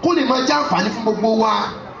kó lè máa jẹ́ àǹfààní fún gbogbo wa.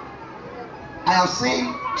 I have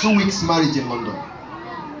seen 2 weeks marriage in London.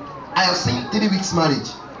 I have seen 3 weeks marriage,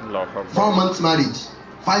 4 months marriage,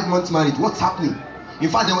 5 months marriage. What's happening? In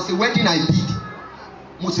fact, there was a wedding I did.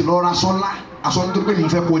 Mo sì lọ ra aṣọ ńlá, aṣọ nítorí pé mi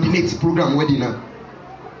fẹ́ coordinate program wedding náà.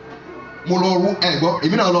 Mo lọ rú ẹ̀gbọ́n,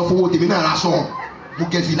 èmi náà lọ fowó tèmi náà ra aṣọ, mo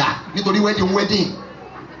gẹ̀ fìlà nítorí wedding.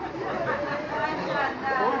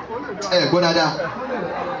 Ẹ̀gbọ́n dáadáa.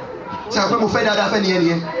 Ṣé àwọn pé mo fẹ́ dáadáa fẹ́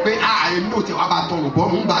nìyẹn pé èmi náà ti wá bá tọrùn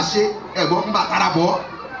bọ́, ń bá ṣe ẹ̀gbọ́n ń bá tara bọ́.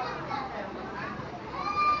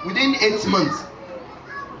 Within 8 months,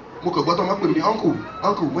 mo kàn gbọ́ tó máa pè mí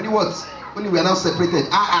uncle, mo ní what? Only we are now separated.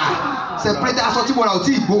 Separated aṣọ tí mo ra ò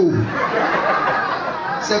tí ì gbó.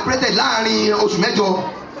 Separated láàrin oṣù mẹ́jọ.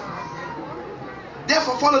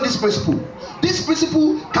 Therefore, follow this principle. This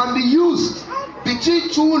principle can be used between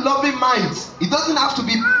 2 loving minds. It doesn't have to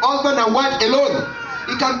be husband and wife alone.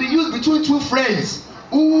 It can be used between 2 friends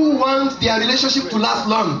who want their relationship to last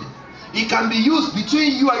long. It can be used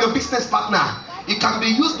between you and your business partner. It can be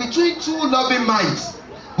used between 2 loving minds.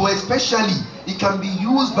 But especially, it can be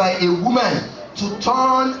used by a woman to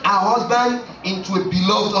turn her husband into a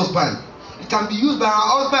beloved husband. It can be used by her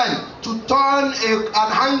husband to turn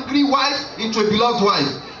an angry wife into a beloved wife.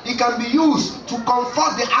 It can be used to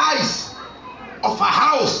comfort the eyes of a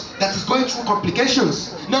house that is going through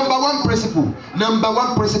complications. Number one principle.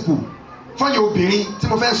 Fún your obìnrin tí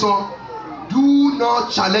mo fẹ́ sọ, do not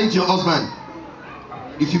challenge your husband.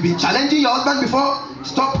 If you've been challenging your husband before,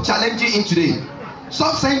 stop challenging him today.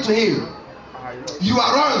 Stop saying to him, you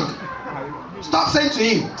are wrong. Stop saying to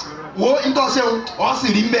him,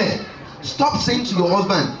 stop saying to your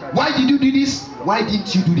husband, why did you do this? Why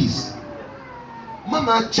didn't you do this?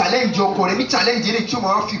 Mama challenge your ọkọ rẹ ní challenge eré tí o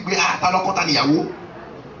máa fi pé àtàlọ́kọ́ta níyàwó.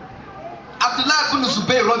 Abdul-Salam bin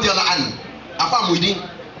Zubair radiyallahu anhu, afa Muidin,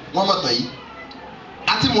 wọ́n mọ̀ tán yìí.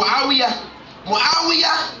 Àti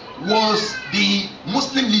Muawiya was the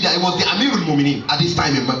Muslim leader. He was the Amirul Mu'minin at this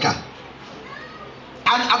time in Mecca.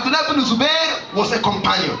 And Abdullah ibn Zubair was a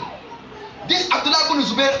companion. This Abdullah ibn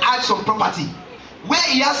Zubair had some property. Where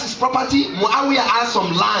he has his property, Muawiyah has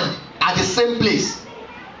some land at the same place.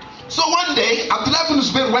 So one day, Abdullah ibn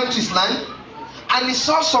Zubair went to his land and he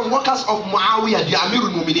saw some workers of Muawiyah, the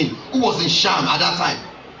Amirul Mu'minin, who was in Sham at that time.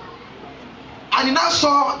 And he now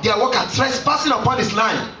saw their worker trespassing upon his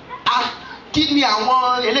land. Kí ni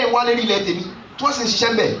àwọn eléyìí wá lérí ilẹ̀ tèmi tí wọ́n sì ń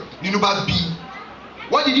ṣiṣẹ́ ń bẹ̀ nínú bá bí.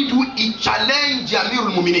 What did he do? He challenged the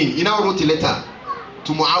Amirul Mu'minin. He now wrote a letter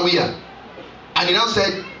to Muawiyah. And he now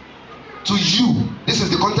said, to you, this is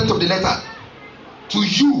the content of the letter. To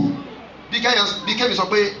you, bí kẹ́mi sọ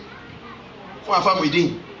pé fún afa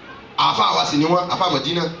Muideen, afa àwa sì ni wọ́n, afa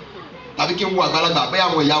Madina, tàbí kí n wo àgbàlagbà pé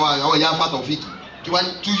àwọn ìyá afa Taofeek. To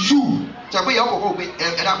you, ṣe pé ìyá ọkọ̀ pé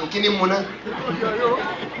ẹ̀dá kò kí ni mu náà.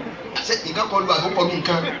 Ṣé nǹkan kọlu àbí kọlu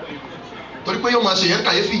nǹkan? Torí pé yóò máa ṣe yẹn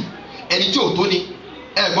kàyéfì. Ẹni tí ò tó ni,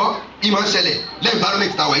 ẹ gbọ́, ìmọ̀ ń ṣẹlẹ̀ lẹ́yìn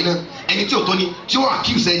environment tàwa yìí náà. Ẹni tí ò tó ni, tí ó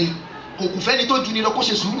accuse ẹni. Kò kù fẹ́ni tó ju ni lọ kó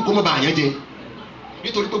ṣe sùúrù kó má bàa yẹn jẹ.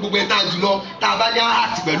 Nítorí pé gbogbo ẹ̀ tá a jù lọ tá a bá ní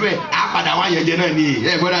act pẹ̀lú ẹ̀ á padà wá yẹn jẹ náà ni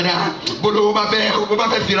ẹ gbọ́ dáadáa. Bólú bá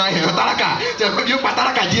fẹ́ fira ẹ̀ tálákà ṣe pé yóò pa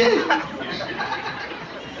tálákà díẹ̀.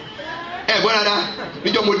 Ẹ gbọ́ dáadáa.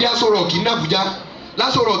 Níjọ́ mo dé Aso Rock ní Abuja.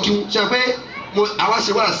 L'Aso Rock ṣe pé àwa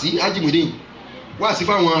ṣe wáàsí Muideen. Wáàsí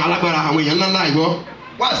fáwọn alágbára àwọn èèyàn ńláńlá ìgbọ́.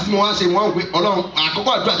 Wáàsí tí mo wá ṣe wọ́n pé Ọlọ́run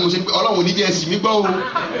àkọ́kọ́ àdúrà tí mo ṣe ni pé Ọlọ́run ò ní jẹ́ ẹ̀sìn mi gbọ́ o.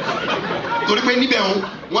 Torí pé níbẹ̀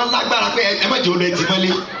wọ́n lágbára pé ẹ má jẹ́ olè tì mọ́lé.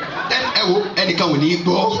 Ẹ wo ẹnìkan ò ní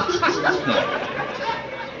gbọ́.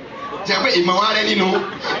 Ṣé pé ìmọ̀ wa rẹ nínú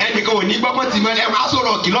ẹnìkan ò ní gbọ́ pọ́n tì mọ́lé Aso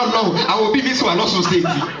Rock lọ́nà àwọn òbí mi sì wà lọ́sùn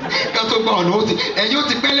stéètì kan tó gbọ́ ọ̀nà ẹ̀yìn ó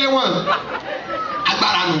ti pẹ́ lẹ́wọ̀n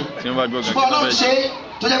agbára nù. Ṣùgbọ́n Ọlọ́run ṣe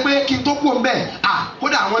tó jẹ́ pé kí n tó kú òun bẹ́ẹ̀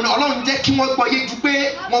kódà àwọn Ọlọ́run jẹ́ kí wọ́n gbọ́ yé ju pé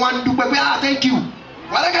wọ́n wá ń dúpẹ́ pé thank you.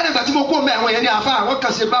 Wàlẹ́ ká nígbà tí mo kú òun bẹ́ẹ̀ àwọn èèyàn ní àfa àwọn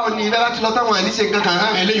kan ṣe báwọn ní ibẹ̀ láti lọ táwọn ẹ̀ ní ṣe nǹkan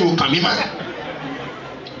kan eléyìí ò kàn mí mọ́.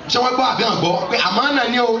 Ṣé wọ́n gbọ́ àbí àgbọ́ pé àmọ́ náà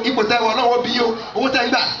ni o ipò tẹ́ wọn Ọlọ́run bí o owó tẹ́ ń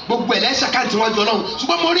gbà gbogbo ẹ̀ lẹ́sẹ̀ káàntì wọn ju Ọlọ́run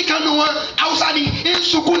ṣùgbọ́n mo rí kánú wọn Hausa ni ń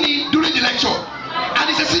sunkún ni during the lecture and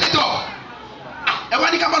it's a senator. Ẹ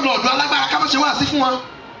wá ní ká má lọ ọ̀dọ̀ alágbára ká má ṣe wáàsí fún wọn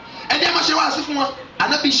ẹni ẹ má ṣe wáàsí fún wọn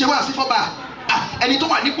Ànábì ṣe wáàsí fọ́ba ẹni tó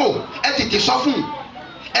wà nípò ẹ tètè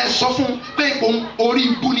sọ fún pé ipò orí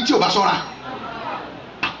ibú ni tí ò bá ṣọ́ra.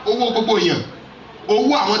 Owó gbogbo èèyàn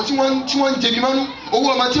owó àwọn tí wọ́n ń jẹbi mọ́nú owó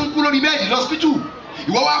ọmọ tí ń kú lórí bẹ́ẹ̀dì lọ́sípítù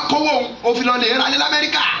ìwọ wa kọ́wọ́ òfin lọ lè ra ní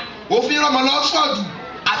lamẹ́ríkà òfin rọmọ lọ́sọ̀dù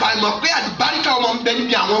àtàìmọ̀ pé àdìbáríkà ọmọ ń bẹ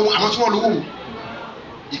níbi àwọn tí wọ́n lówó.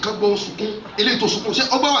 Ìkan gbọ́ sunkún eléyìí tó sunkún ṣé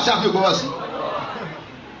ọgbọ́n wà sí àbí ọgbọ́n wà sí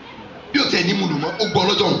bí o tẹ̀ ní mu lù mọ́ ó gbọ́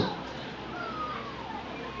lọ́jọ́ òun.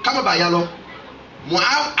 Kámẹ́ bá yá lọ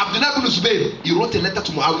Abdullah ibn Zubair he wrote a letter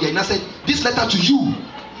to Muawiyah and he said this letter to you.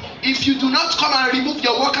 If you do not come and remove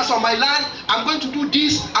your workers on my land, I'm going to do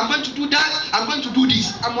this, I'm going to do that, I'm going to do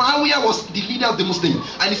this. And Muawiyah was the leader of the Muslims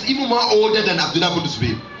and he's even more older than Abdullah ibn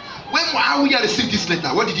Zubair. When Muawiyah received this letter,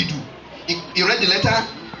 what did he do? He read the letter,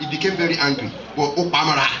 he became very angry.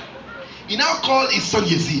 He now called his son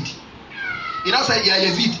Yazid. He now said, yeah,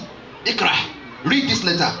 Yazid, Ikra, read this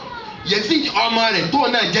letter. Yazid ọmọ rẹ̀ tó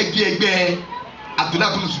náà jẹ́ gbẹ́gbẹ́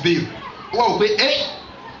Abdullah ibn Zubair. Ó wá wò pé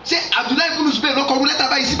ṣé Abdullah ibn Zubair ló kọrú lẹ́tà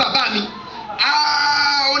báyìí sí bàbá mi?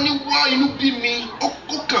 Ó ní wọ́ inú bí mi,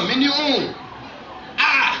 ó kàn mí ní hùn.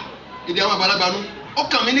 Èdè àwọn àgbàlagbà nu, ó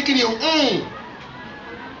kàn mí ní kíni hùn.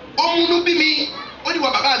 Ó múnú bí mi, ó ní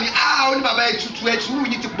wọ bàbá mi, ó ní bàbá ẹ̀tútù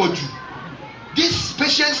yìí ti pọ̀ jù. This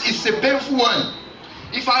patience is a painful one.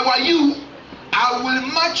 If I were you, I will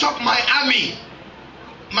march up my army.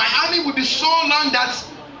 My army will be so long that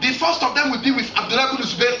the first of them will be with Abdullah ibn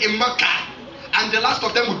Zubair in Mecca and the last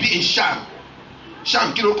of them will be in Sham.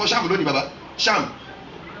 Sham, kí ló kọ Sham lónìí baba? Sham.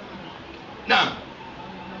 Now,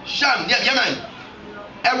 Sham, Yemen.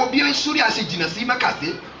 Ẹ wo bí Syria ṣe jìnnà sí Mecca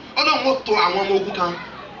sí. Ọlọ́run ó tò àwọn ọmọ ogun kan.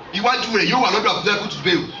 Iwájú rẹ̀ yóò wà lọ́dọ̀ Abdullah ibn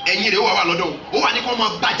Zubair. Ẹ̀yìn rẹ̀ yóò wà lọ́dọ̀. Ó wà ní kó máa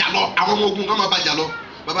bàjà lọ. Àwọn ọmọ ogun kan máa bàjà lọ.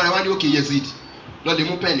 Bàbá rẹ̀ wá ní òkè Yazid. Lọ lè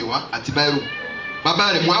mú pẹ́ẹ̀nì wá àti báírò.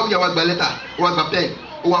 Bàbá rẹ̀ Muawiya wá gba lẹ́tà. Ó wá gba pẹ́ẹ̀nì.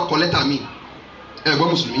 Ó wá kọ lẹ́tà mi. Ẹ gbọ́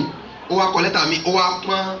mùsùlùmí. Ó wá kọ lẹ́tà mi. Ó wá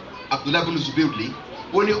pọ́n Abdullah ibn Zubair lé.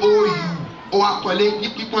 Ó ní ó wá pọ́nlé ní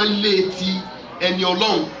pípọ́n lé ti ẹni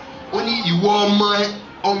Ọlọ́run. Ó ní ìwọ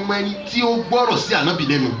ọmọ ẹni tí ó gbọ́rọ̀ sí ànábì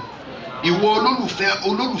lẹ́nu. Ìwọ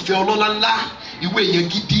olólùfẹ́ ọlọ́lá ńlá. Ìwọ èèyàn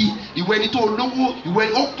gidi. Ìwọ ẹni tó olówó. Ìwọ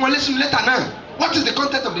ó pọ́nlé sínú lẹ́tà náà. What is the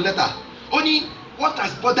content of the letter? Ó ní what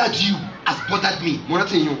has bothered you has bothered me. Mo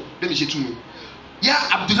rántí yín o. Bẹ́ẹ̀ mi ṣe tún mi. Yeah,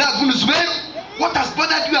 Abdullah ibn Zubair, what has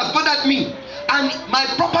bothered you has bothered me. And my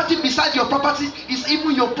property beside your property is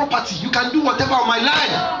even your property. You can do whatever on my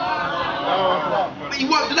land.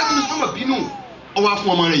 Ìwọ Abdullah ibn Zubair bínú. Ó wá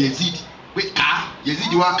fún ọmọ rẹ̀ Yazid. pé ká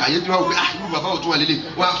Yazid wá ká Yazid wá wò pé irú bàbá òtún wà lélẹ̀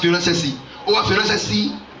wá fi ránṣẹ́ sí ó wá fi ránṣẹ́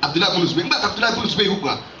sí Abdullahi ibn Zubayr nígbà tí Abdullahi ibn Zubayr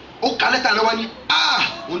gbà ó ka lẹ́tà náà wá ní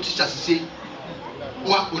òun ti ṣàṣìṣe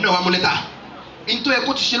òun náà wá mú lẹ́tà nítorí ẹ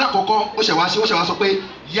kó ti ṣe lákọ̀ọ́kọ́ ó ṣẹ̀ wá sọ pé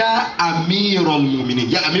ya amirul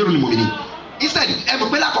mu'minin instead ẹ mọ̀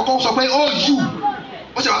pé lákọ̀ọ́kọ́ sọ pé ó yù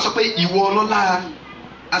ó ṣẹ̀ wá sọ pé ìwọ ọlọ́lá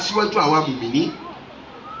aṣíwájú àwa mùmìnì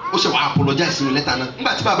ó ṣe wàá apologize sínú lẹ́tà náà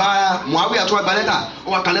nígbà tí bàbá Muawiya tó wá gba lẹ́tà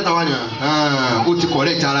ó wá ka lẹ́tà wá ní ó ti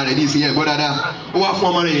correct ara rẹ̀ ní ìsinyìí ẹ̀gbọ́n dáadáa ó wá fún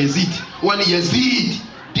ọmọ rẹ̀ Yazid ó wá ní Yazid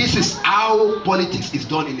this is how politics is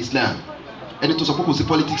done in Islam ẹni tó sọ pé kò sí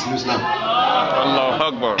politics in Islam. Allahu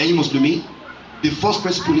Akbar. Ẹ̀yin mùsùlùmí the first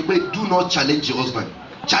principle ni pé do not challenge your husband.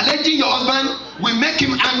 Challenging your husband will make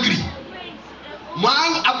him angry.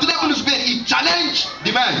 Abdullah ibn Zubayr, he challenged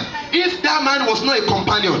the man. If that man was not a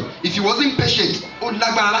companion, if he wasn't patient, ó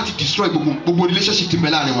lágbára láti destroy gbogbo relationship tí ń bẹ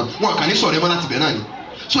láàrin wọn kàn ní sọ̀rọ̀ ẹ̀ mọ́ láti bẹ̀ náà ni.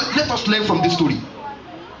 So let us learn from this story.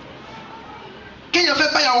 Kéèyàn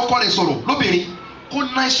fẹ́ báyàwó kọ́ rẹ̀ sọ̀rọ̀ lóbìnrin kó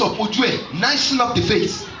nice up ojú ẹ̀, nicen up the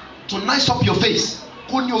face, to nice up your face,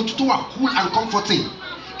 kó ní ojú tó wà cool and comforting.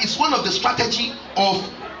 It's one of the strategy of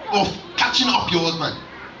catching up your husband.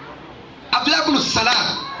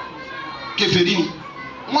 Abdul-Salam kèfèrí ni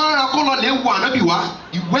wọ́n rán kó lọ lè wo ànábì wá.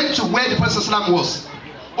 He went to where the Prophet ﷺ was.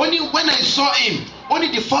 Only when I saw him, only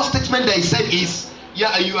the first statement that he said is ya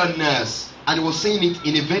ayyuhan nas, and he was saying it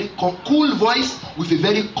in a very cool voice with a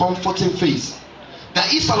very comforting face. That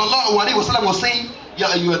he sallallahu alayhi wa sallam was saying ya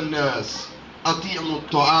ayyuhan nas ati'u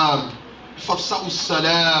at-ta'am fafsa'u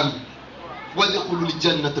as-salam wadkhulu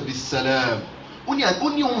al-jannata bis-salam. Ó ní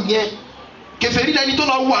ohun yẹn kèfèrí lẹni tó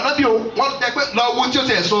lọ wo ànábì o wọ́n tẹ pé lọ wo tí ó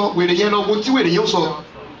tẹ̀ sọ wèrè yẹn lọ wo tí wèrè yẹn ó sọ.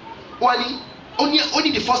 Ó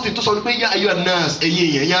ní the first thing tó sọ pé yá ayé anas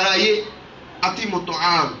ẹ̀yin èèyàn ẹ̀yin ara ayé àti mọ̀tò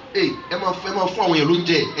ẹ máa fún àwọn èèyàn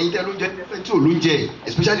lóúnjẹ ẹ̀yin tẹ́ lóúnjẹ ẹ̀ tí ò lóúnjẹ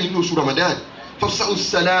especially nínú oṣù Ramadan fafsa'u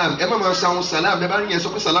salam ẹ máa sa àwọn salam ẹ bá rí yẹn sọ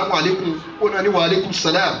pé salamu aleykum ó náà ní wa aleykum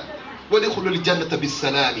salam wadkhulul jannata bis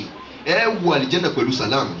salami ẹ wọ àlìjẹ́nà pẹ̀lú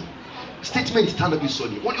salam ni. Statement tán nàbí sọ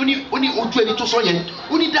ni ó ní ojú ẹni tó sọ yẹn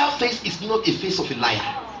ó ní that face is not a face of a liar.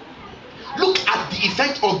 Look at the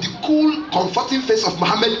effect of the cool comforting face of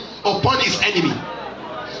Muhammad upon his enemy.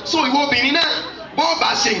 So ìwọ obìnrin náà bọ́ọ̀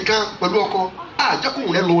bá ṣe nǹkan pẹ̀lú ọkọ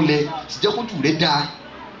jẹ́kùn rẹ lọ lẹ jẹ́kùn rẹ dáa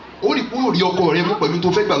ó rí kúrò rí ọkọ rẹ mú pẹ̀lú tó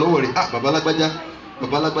fẹ́ gbà lọ́wọ́ rẹ̀ bàbá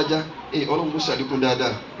lágbájá ọlọ́run ló ṣàlékún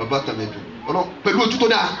dáadáa bàbá tàmẹ̀dù ọlọ́run pẹ̀lú ojú tó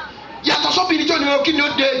dáa yàtọ̀ sọ́bìnrin tí ó ní o kí ni ó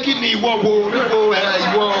dé kí ni ìwọ wo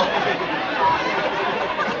ìwọ.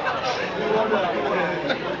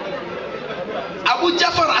 Abu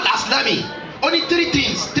Jafar al-Aslami only three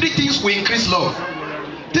things will increase love.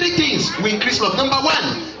 3 things will increase love. Number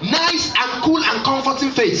 1, nice and cool and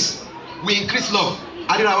comforting face will increase love.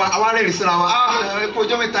 Àdìrà wa àwa rẹ́rìn síra wa ẹ̀kọ́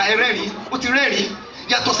ọjọ́ mẹ́ta ẹ rẹ́rìn ó ti rẹ́rìn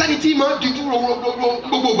yàtọ̀ sẹ́ni tí mo dúdú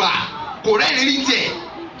gbogbo gbà kò rẹ́rìn rí tiẹ̀.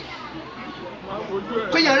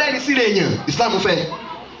 Kéèyàn rẹ́rìn sí èèyàn Islam fẹ́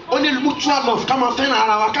ó ní mutual love ká máa fẹ́ràn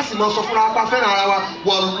ara wa ká sì máa sọ fúnra wa fẹ́ràn ara wa.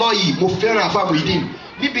 Wallahi mo fẹ́ràn àfàmù ìdí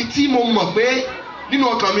níbi tí mo mọ̀ pé nínú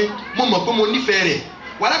ọkàn mi mo mọ̀ pé mo nífẹ̀ẹ́ rẹ̀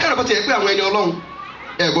wàhálà kàrà bó ti yẹ pé àwọn ẹni Ọlọ́run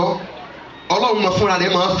ẹ̀gbọ́ Ọlọ́run máa fúnra rẹ̀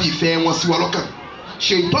máa fi ìfẹ́ wọn sí wa lọ́kàn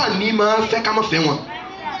Ṣètánì ní máa fẹ́ ká má fẹ́ wọn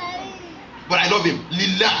but I love him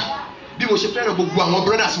lillah bí mo ṣe fẹ́ràn gbogbo àwọn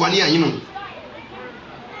brothers wa ní àyínú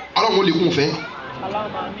Ọlọ́run ó lè kún un fẹ́.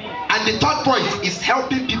 And the third point is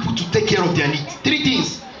helping people to take care of their needs. 3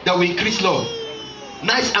 things that will increase love.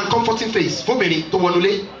 Nice and comforting face fóbìnrin tó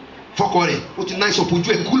wọnúlé fọ́kọ rẹ̀ ó ti nice up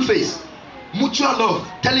ojú ẹ̀ cool face. Mutual love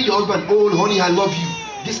telling your husband oh honey I love you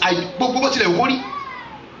this I gbogbo tilẹ̀ wọ́n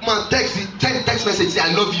man text message say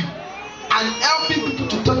I love you and helping people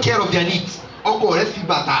to take care of their needs. Ọkọ rẹ̀ fi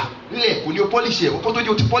bàtà lẹ̀ kò ní o polish ẹ̀ kó tó di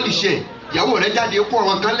o ti polish ẹ̀ ìyàwó rẹ̀ jáde ó kó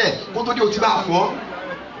ọ̀ràn kan lẹ̀ kó tó di o ti bá a fọ́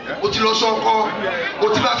o ti lọ sọ́kọ́ o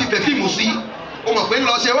ti bá fi pẹ̀fíìmù sí o mọ̀ pé ń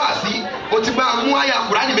lọ ṣe wá sí o ti bá mú àyà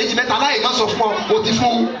Kùránì 2 3 láì má sọ fún ọ o ti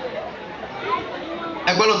fún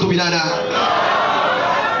ẹgbẹ́ náà tóbi dáadáa.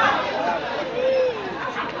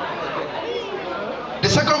 The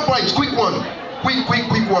second point quick one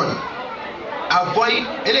avoid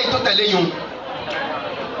eléyìí tó tẹ̀lé yun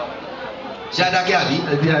ṣé adákẹ́ àbí.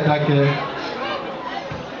 ẹbí adákẹ́.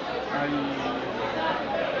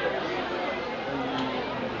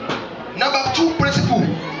 Number 2 principle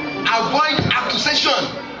avoid accusation.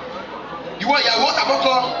 Ìwọ ìyàwó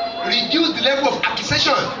àkọ́kọ́ reduce the level of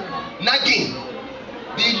accusation nagging.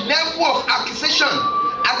 The level of accusation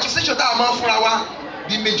that a máa fúnra wa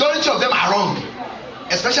the majority of them are wrong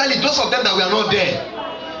especially those of them that we are not there.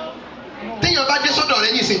 Téèyàn bá dé sọ́dọ̀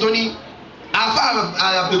rẹ ní ìsìn tó ní afa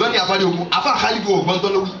Abdul-Salam àfàdé ogun afa Khalidu ògbọ́n tó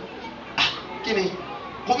lówí kí ni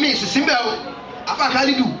kò mí ìsìn síbẹ̀ o afa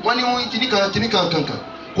Khalidu wọ́n ní wọ́n kìíní kan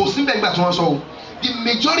kò sí bẹ́ẹ̀ nígbà tí wọ́n sọ o. The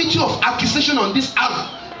majority of accusation on this earth,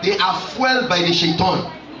 they are fueled by the shaitan.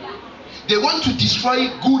 They want to destroy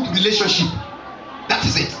good relationship. That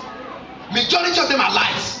is it. Majority of them are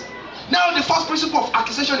lies. Now the first principle of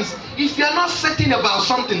accusation is, if you are not certain about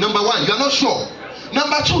something, number one, you are not sure.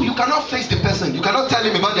 Number two, you cannot face the person. You cannot tell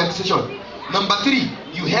him about the accusation. Number three,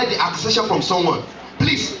 you heard the accusation from someone.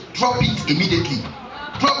 Please drop it immediately.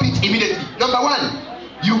 Drop it immediately. Number one,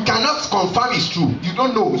 you cannot confirm it's true. You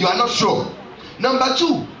don't know. You are not sure. Number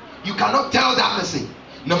two, you cannot tell that person.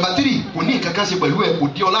 Number three, kò ní nǹkan kan ṣe pẹ̀lú ẹ̀, kò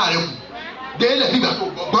di ọlá rẹ̀ kù. Délẹ̀ nígbà tó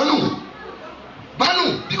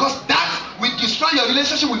bánú, because that will destroy your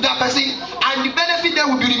relationship with that person and the benefit there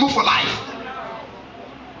will be removed for life.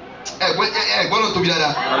 Gbọ́dọ̀ tóbi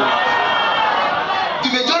dáadáa. The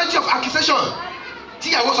majority of accusation tí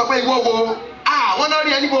ìyàwó sọ pé ìwọ wo wọ́n náà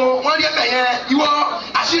rí ẹni bo wọ́n rí ẹ̀bẹ̀ yẹn ìwọ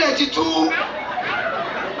àṣírí ẹ̀ ti tú.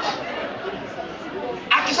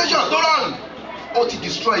 Accusation tó rọrùn ó ti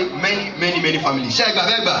destroy many families. Ṣé ẹgbà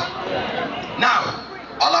bẹ́ẹ̀ gbà? Now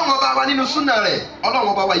ọlọ́run ọba wa nínú súnà rẹ̀ ọlọ́run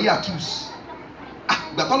ọba wa yìí accuse.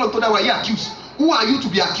 Gbàtọ́lọ̀ tó dá wa yìí accuse. Who are you to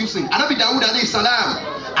be accusing? Anabi Dawud alayhi salam.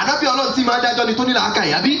 Anabi ọlọ́run tí máa dájọ́ ni tó ní làákà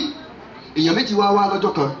yà bí. Èèyàn méjì wá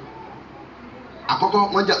lọ́jọ́ kan. Àkọ́kọ́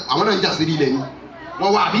àwọn náà ń jà sí ilẹ̀ ni.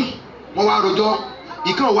 Wọ́n wá àbí? Wọ́n wá rojọ́.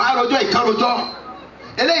 Ìkan wá rojọ́, ìkan rojọ́.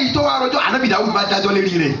 Eléyìí tó wá rojọ́ Anabi Dawud bá dájọ́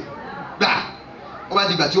lérí rẹ̀. Gbà. Ó bá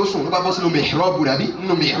dìgbà tí ó sùn, ó bá bọ́ sínú mihrab ràbí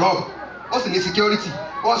nínú mihrab. Ó sì ní security.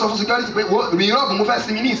 Ó sọ fún security pé mihrab mo fẹ́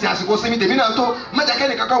sinmi ní ìsìn àsìkò sinmi tèmi náà tó má jẹ́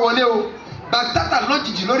kẹ́ni kankan wọlé o. Bàtàtà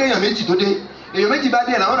lójijì lórí èèyàn méjì tó dé. Èèyàn méjì bá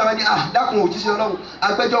dé làwọn náà bá ní dákun òjíṣẹ́ Ọlọ́run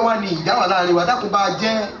agbẹ́jọ́ wa ní ìjà wà láàrin wa dákun bá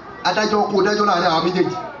jẹ́ adájọ́ kó dájọ́ láàrin àwọn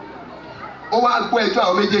méjèèjì. Ó wá gbọ́ ẹjọ́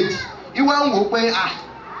àwọn méjèèjì. Ìwà ń wò pé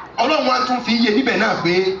Ọlọ́run wa tún fi yé níbẹ̀ náà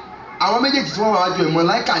pé àwọn méjèèjì tí wọ́n wà wájú ẹ̀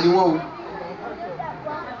màláíkà ni wọ́n o.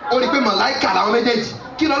 Ó rí pé màláíkà làwọn méjèèjì.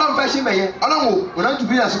 Kí ni Ọlọ́run fẹ́ ṣe mẹ̀yẹn? Ọlọ́run ò náà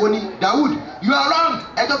Jibril àsìkò ní Dawud, you are wrong.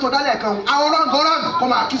 Ẹjọ́ tó dálẹ̀ kan àwọn wrong kó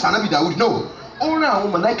máa accuse Anabi Dawud. No. Ó rán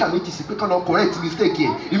àwọn màláíkà méjì sí pé kán lọ correct mistake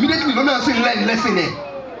yẹn. Immediately ló náà sì learn lesson ẹ̀.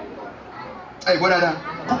 Gbọ́ dáadáa.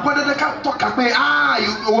 Gbọ́ dáadáa ká tọ́ka pé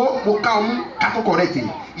owó mo ká ọmú ká tó correct ẹ̀.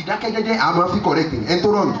 Ìdákẹ́jẹ́jẹ́ àmọ́ fi correct ẹ̀ ẹ̀ tó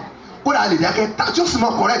rọrùn. Kódà lè dákẹ́ tí ó sì mọ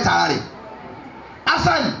correct ara rẹ̀.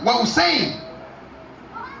 Hasan wa Hussein.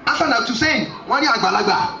 Hasan àti Hussein wọ́n ní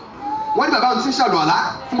àgbàlagbà. Wọ́n ní bàbá àwọn tí ń ṣàlùwàlá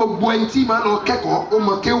fún gbogbo ẹni tí máa lọ kẹ́kọ̀ọ́ ó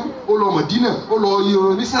mọ kéwú ó lọ Mọ̀dínà ó lọ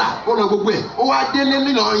Mísírà ó lọ gbogbo ẹ̀ ó wá délé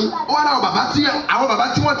nílọrin ó wá láwọn bàbá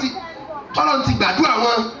tí wọ́n ti tọ́lọ́ ti gbàdúrà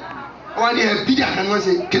wọn wọ́n ní bídíà kan wọ́n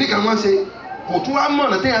ṣe kíní kan wọ́n ṣe kò tún wá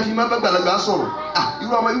mọ̀nà téèyàn fi máa bá gbàlagbà sọ̀rọ̀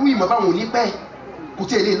irú ìmọ̀ báwọn ò ní pẹ́ kò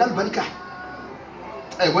tí ì lè lálùbáríkà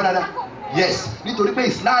gbọ́ dáadáa yes nítorí pé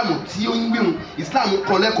ìsìláàmù tí ó ń gbìyànjú ìsìláàmù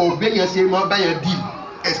kan lẹ́kọ̀ọ́ béèyàn ṣe máa báyàn dì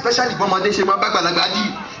especially bọ́mọdé ṣe máa bá gbàlagbà dì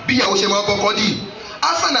bíyàwó ṣe máa bọ́kọ́ dì.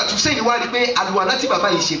 Hasan àti Hussein wá rí pé àlùwàlá tí bàbá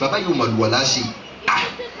yìí ṣe bàbá yìí ò mọ àlùwàlá ṣe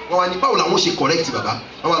wọ́n wá ní báwo làwọn ṣe correct bàbá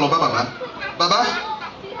wọ́n wá lọ bá bàbá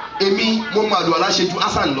èmi mo mọ àlùwàlá ṣe ju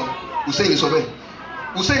Hasan lọ. Hussein sọ bẹ́ẹ̀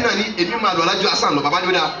Hussein náà ní èmi mọ àlùwàlá ju Hasan lọ. Bàbá ní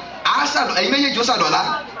ó dáa Hasan ẹ̀yin méjèèjì ó ṣàlùwàlá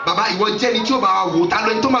bàbá ìwọ jẹ́ ni tí ó bá wò ta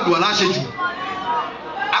lóyún tó mọ àlùwàlá ṣe jù.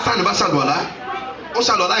 Hasan bá ṣàlùwàlá ó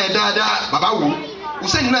ṣàlùwàlá yẹn dáadáa bàbá wò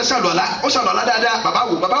Hussein náà ṣàlùwàlá ó ṣàlùwàlá dáadáa bàbá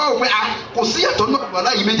wò pé kò sí yàtọ̀ nínú àlùwàlá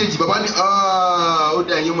yìí méjèèjì. Bàbá ní ó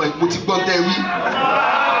dá ẹ̀yin ọmọ mo ti gbọ́n tẹ́ wí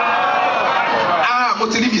mo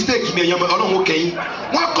ti rí mistake mi ẹ̀yin ọmọ Ọlọ́run ó kẹ́yìn.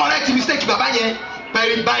 Wọ́n correct mistake bàbá yẹn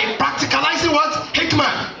by practicalizing what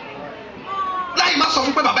hikman láì má sọ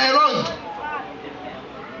fún pé bàbá yẹn wrong.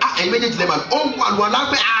 Ẹ̀yin méjèèjì lẹ́ẹ̀ma ó wọ àlùwàlá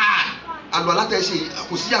pé àlùwàlá tẹ́ ṣe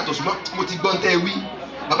kò sí yàtọ̀ ṣùgbọ́n mo ti gbọ́n tẹ́ wí.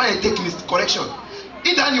 Bàbá yẹn take correction.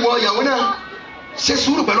 Ìdánimọ̀ ìyàwó náà ṣe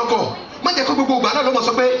sùúrù pẹ̀lú ọkọ má jẹ́ kó gbogbo ìgbà náà ló mọ̀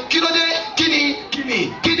sọ pé kí ló dé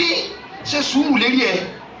kíni ṣe sùúrù lérí ẹ̀.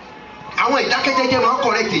 Àwọn ìdákẹ́jẹ́jẹ́ máa ń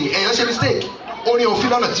correct èèyàn ṣe mistake orin òfin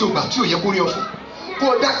lọ́nà tí ò gbà tí ò yẹ kó rí ọ fún kó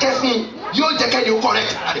o dákẹ́ fún yóò jẹ́ kẹ́ni ó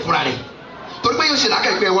correct àrè fúnra rẹ̀ torí pé yóò ṣe làákà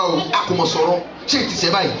ìpẹ́ wa o àkùmọ̀ sọ̀rọ̀ ṣé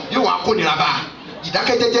ìtìsẹ́ báyìí yóò wá kó nira bá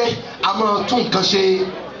ìdákẹ́jẹ́jẹ́ a máa tún nǹkan ṣe.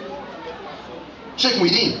 Sheikh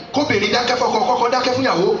Muideen kóbìnrin dákẹ́ fọ́kọ kọ́kọ́ dákẹ́ fún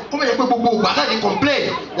ìyàwó kó má jẹ́ pé gbogbo ìgbà náà ní complain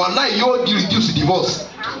wàláì yóò reduce divorce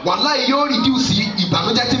wàláì yóò reduce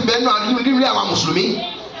ìbànújẹ́ tí ń bẹ nínú àwọn mùsùlùmí.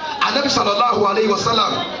 Anabi sallallahu alayhi wa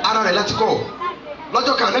sallam ara rẹ̀ láti kọ́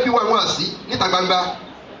lọ́jọ́ kan anabi wà wọ́n àsí níta gbangba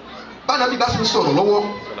bánabi bá fi sọ̀rọ̀ lọ́wọ́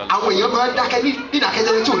àwọn èèyàn máa ń dákẹ́ ní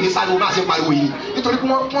ìdákẹ́jẹ́ tí ò ní sáré wọn bá ṣe pariwo yìí nítorí pé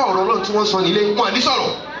wọ́n pọ́n ọ̀rọ̀ Ọlọ́run tí wọ́n sọ nílé wọn à ní sọ̀rọ̀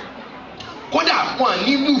kódà wọn à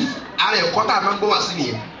ní move ara ẹ̀kọ́ tá a máa ń gbọ́ wá sí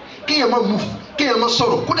nìyẹn kéèyàn máa move kéèyàn máa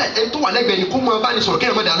sọ̀rọ̀ kódà ẹni tó wà lẹ́gbẹ̀ẹ́ ni kó máa bá ní sọ̀rọ̀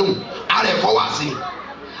kéèyàn máa dà lóhùn ara ẹ̀kọ́ wá sí ni.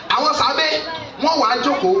 Àwọn sàábé wọ́n wàá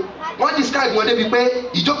jókòó wọ́n describe wọn débi pé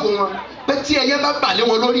ìjókòó wọn pé tí ẹyẹ bá bà lé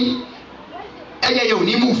wọn lórí ẹyẹ yẹn ò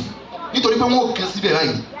ní move nítorí pé wọn ò kàn síbẹ̀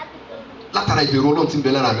báyìí látara ìbẹ̀rù Ọlọ́run tí ń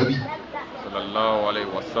bẹ lára Ànábì. Sallallahu alaihi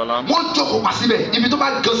wasallam. wọ́n jókòó pa síbẹ̀ ibi tó bá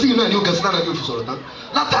gan sí náà ni ó gan sí náà ni ó fi sọ̀rọ̀ tán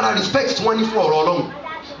látara respect tí wọ́n ní fún ọ̀rọ̀ Ọlọ́run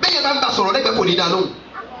bẹ́ẹ̀ yẹn bá ń bá sọ̀rọ̀ lẹ́gbẹ̀ẹ́ kò ní dá lóhùn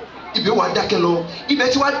ibẹ̀ wà dákẹ́ lọ ibẹ̀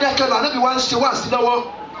tí wà dákẹ́ lọ Ànábì wa ń ṣe wá sí lọ́wọ́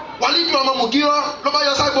Wàlídù ọmọ Mùgírọ́ ló bá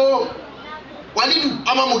yọ ságbo Wàlídù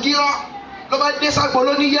ọmọ Mùgírọ́ ló bá dé ságbo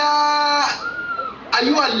lóní yá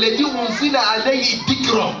ayúwà lẹ́dí unzila alayhi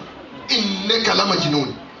dhikra innaka lamajnun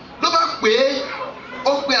ló bá pè é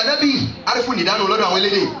ó pe Ànábì arífún ìdánù lọ́dọ̀ àwọn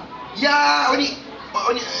elédè yá oní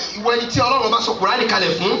ìwọ ẹni tí Ọlọ́run bá sọ Kùránì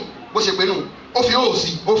kalẹ̀ fún bó ṣe pé nù ó fi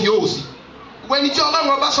òòsì ìwọ ẹni tí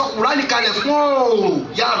Ọlọ́run bá sọ Kùránì kalẹ̀ fún ó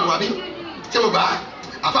yá àrùn àbí ṣé mo gbà á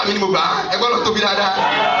àfa mi ni mo gbà á ẹgbẹ́ lọ tóbi dáadáa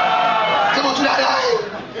ṣé mo tún dáadáa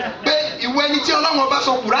pé ìwọ ẹni tí Ọlọ́run bá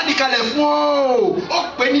sọ Kùránì kalẹ̀ fún ó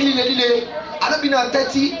pè ní líle Ànábì náà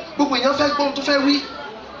tẹ́tí gbogbo èèyàn fẹ́ gbọ́n tó fẹ́ wí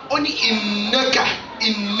ó ní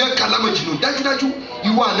innaka lamajnun dájúdájú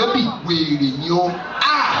ìwọ Ànábì wèrè ni ọ́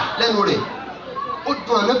lẹ́nu rẹ̀ ó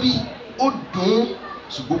dùn Ànábì ó dùn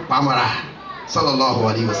ṣùgbọ́n pamara sallallahu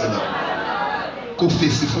alayhi wa sallam kò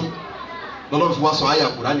fèsì fún lọ́lọ́run fi wá sọ àyà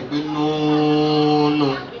Kùránì pé nùnù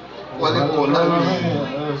wọ́n ní kọ́ lábì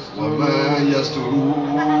wọ́n máa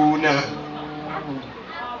yasturuna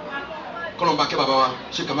kọ́nà bá kẹ́ bàbá wa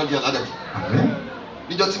Sheikh Kamadi Al-Adabi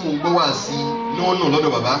níjọ́ tí mò ń gbọ́ wá sí nùnù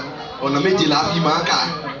lọ́dọ̀ bàbá ọ̀nà méje la fi máa kà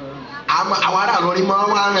àwọn ará àlọ́rí máa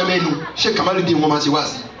wá rán mẹ́nu Sheikh Kamadi dín wọn máa ṣe wá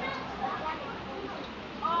sí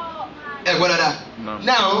ẹ gbọ́ dáadáa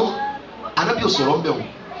now Ànábì ò sọ̀rọ̀ ń bẹ̀ wọ́n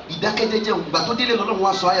ìdákẹ́jẹ́jẹ́ ògbà tó délé lọ́lọ́run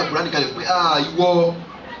wá sọ àyà Kùránì kalẹ̀ pé ìwọ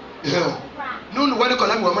nínú wọlé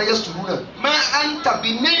kọlá mi wọ́n máa yẹ sùúrù náà máa ń tàbí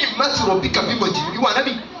ní ìmọ̀tì rọ̀ bí kàbí mọ̀ jìnnì ìwọ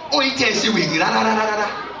Ànábì ó yìí tẹ̀ ẹ́ ṣe wèrè rárá.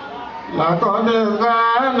 لقد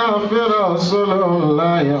كان في رسول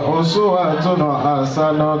الله أسوة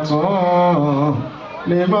حسنة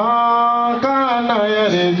لمن كان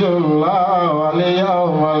يرجو الله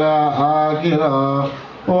واليوم الآخر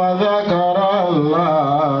وذكر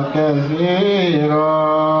الله كثيرا.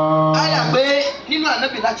 àyà pé nínú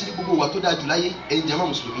Ànábì láti rí gbogbo wa tó dáa jù láyé ẹ̀yin jàmá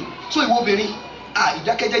mùsùlùmí tó ìwọ obìnrin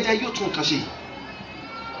ìdákẹ́jẹ́jẹ́ yóò tún nǹkan ṣe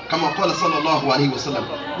kama qala sallallahu alayhi wa sallam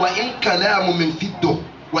wa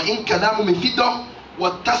in kalamu min fidda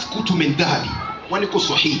wa taskutu min dhahabi wọ́n ní kò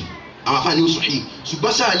sahih àwọn afáàní ó sahih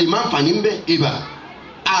ṣùgbọ́n sáà lè máa ń fàní ń bẹ́ ibà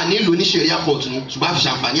a nílò ní ṣẹ̀ríà court ni ṣùgbọ́n a fi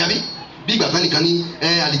ṣàǹfààní àbí bí ìgbà kan nìkan ní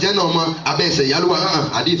àlìjẹ́ náà mọ abẹ́ ẹsẹ̀ ìyálùwà hàn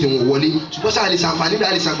àdéhìí wọn wọlé ṣùgbọ́n sáà lè ṣàǹfààní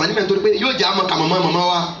bẹ́ẹ̀ nítorí pé yóò jẹ́ àmọ́ kàmọ́ mọ́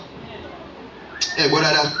wa ẹ gbọ́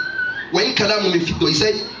dáadáa wa in kalamu min fidda he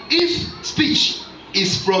said if speech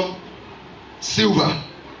is from silver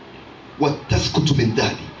wa taskutu min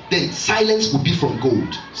dhahabi then silence will be from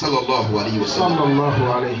gold sallallahu alayhi wa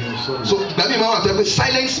sallam. So gbàgbé máa wà tó yẹ pé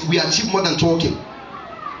silence we achieve more than talking.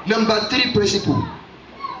 Number three principle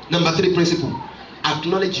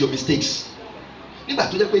acknowledge your mistakes. nígbà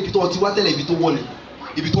tó jẹ́ pé ibi tó ti wá tẹ́lẹ̀ ibi tó wọ̀ ni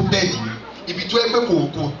ibi tó bẹ́ẹ̀dì ni ibi tó yẹ pé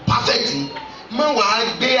kò perfect ni má wàá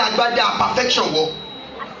gbé agbádá perfection wọ.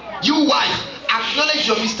 You wife acknowledge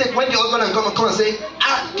your mistake when the husband come and say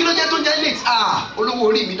kí ló jẹ́ tó jẹ́ late olówó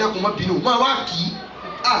orí mi dákun má bínú má wá kì í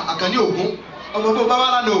àkànní ògún ọmọ tó bá wà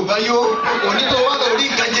lánàá ò bá yó òní tó wà lórí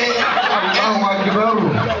nǹkan jẹ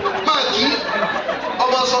máa kí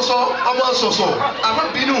ọmọ sọsọ àmọ́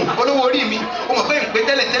bínú olówó orí mi o mọ̀ pé ń pè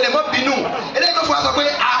tẹ́lẹ̀ má bínú eléyìí tó fún wa sọ pé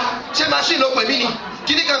ṣé machine ló pè mí ni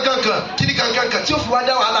kíní kankan tí ó fi wá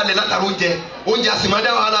dá wàhálà lẹ̀ látara oúnjẹ a sì máa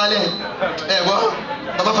dá wàhálà lẹ̀ ẹ̀gbọ́n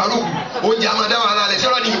bàbá Farouk oúnjẹ a máa dá wàhálà lẹ̀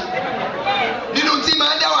ṣọ́rọ́ ni nínú tí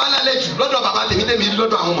máa dá wàhálà lẹ̀ jù lọ́dọ̀ bàbá tèmi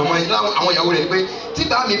lọ́dọ̀ àwọn mọ̀mọ́ àwọn ìyàwó rẹ̀ pé tí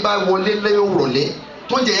bá mi bá wọlé lẹ́yìn rọ̀lẹ́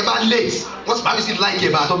tó ń jẹ yẹn bá late wọ́n sì bá mi sí láìkì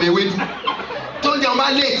ẹ̀bà àtọ́bẹ̀ ewédú tó ń jẹ wọn bá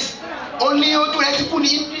late ó ní ojú rẹ̀ ti kú ní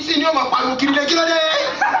sí ní ọmọ pariwo kiri lé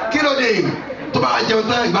kí ló dé tó bá jẹun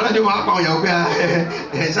tán ìgbàlódé wọn pa òyàwó pé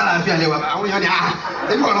sára fi àlẹ́ wa àwọn èèyàn ni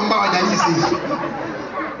ẹbí wọn ló ń bá wa jà yìí sí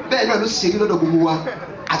bẹ́ẹ̀ náà ló sì ṣe rí lọ́dọ̀ gbogbo wa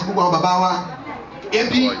àti gbogbo àwọn bàbá wa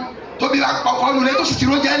ebi tóbi la kọ́kọ́ nulẹ̀ tó sì ti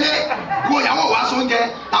róúnjẹ lé ìwọ ìyàwó wa sóúnjẹ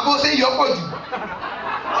àbó ṣe yọ pọ̀ jù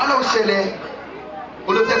ọlọ́run ṣẹlẹ̀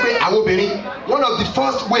olóòtú pé àwọn obìnrin one of the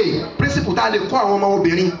first way principle tá a lè kọ́ àwọn ọmọ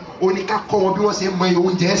obìnrin òní ká kọ́ wọn bí wọ́n ṣe mọ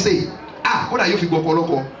oúnjẹ ẹsẹ̀ kódà yóò fi gbọ́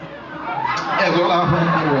ọ̀pọ̀lọpọ̀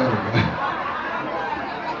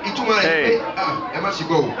ìtumọ̀ rẹ̀ ni pé ẹ má ṣe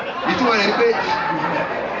gbọ́ o ìtumọ̀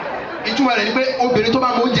rẹ̀ ni pé obìnrin tó bá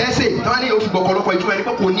mọ oúnjẹ ẹsẹ̀ tí wọ́n ní yóò fi gbọ́ ọ̀pọ̀lọpọ̀ ìtumọ̀ rẹ̀ ni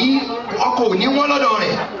pé ọkọ ò ní wọ́n lọ́dọ̀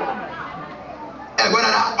rẹ̀ ẹ̀gbọ́n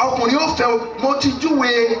dada ọkùnrin ó fẹ́ mo ti júwe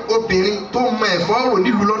obìnrin tó mọ ẹ̀fọ́ rò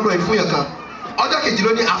nílùú London ẹ̀ fún yẹn kan ọjọ́ kejì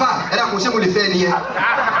ló ní àfà ẹ̀dá kò ṣe mo lè fẹ́ ẹ nìyẹn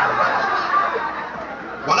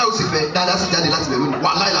wàhálà ó sì fẹ́ dáadáa sì jáde láti bẹ̀rù ni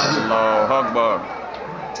wàhálà ìlànà. Allahu Akbar.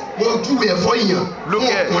 mo júwe ẹ̀fọ́ èèyàn fún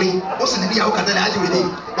ọkùnrin ó sì ní bí ìyàwó kàtàlẹ̀ ájúwe ní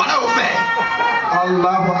wàhálà ó fẹ́.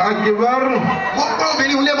 Allahu Akbar. mo pọ́n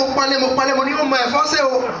obìnrin ilé mo palẹ̀ mo ní ó mọ ẹ̀fọ́ sẹ́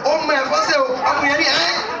o ọkùnrin yẹn ní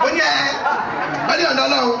mo ní pẹ̀lú ọ̀dọ́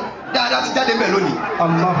ọlọ́run dáadáa ti jáde bẹ̀ lónìí.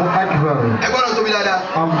 Allahu Akbar. ẹgbọ́n náà tóbi dáadáa.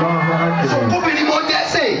 Allahu Akbar. kóbìnrin mo jẹ́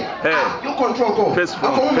sè yóò kọ̀ntró ọkọ̀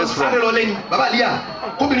ọkọ̀ wọn mọ̀ sáré lọ lẹ́ni bàbá àlíyà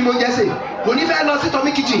kóbìnrin mo jẹ́ sè kò ní fẹ́ lọ sí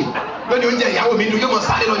tọ́mí kitchen lónìí oúnjẹ ìyàwó mi nù yóò mọ̀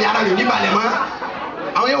sáré lọ ní ara rẹ̀ níbalẹ̀ mọ́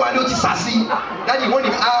àwọn yẹn wà ní o ti sà sí dájú wọ́n ní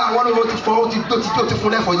àwọn ló ti fọ́ ó ti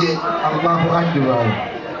fún lẹ́fọ̀ jẹ. Allahu Akbar.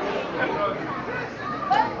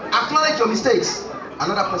 Acknowledge your mistakes.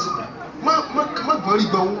 Another principle. Má gbọ́rí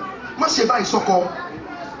gbọ́n má ṣe báyìí sọ́kọ.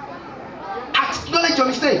 Acknowledge your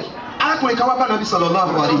mistake. Arákùnrin kan wá bá Nàbí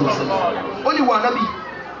sallallahu alaihi wasallam. Ó ní wà Nàbí.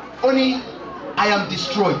 Ó ní I am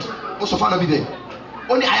destroyed. Ó sọ fún Nàbí bẹ́ẹ̀.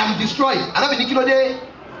 Ó ní I am destroyed. Ànábì ní kí ló dé?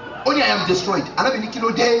 Ó ní I am destroyed. Ànábì ní kí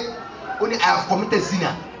ló dé? Ó ní I have committed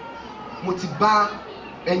zina. Mo ti bá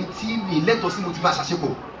ẹni tí mi lẹ́tọ̀ọ́ sí mo ti bá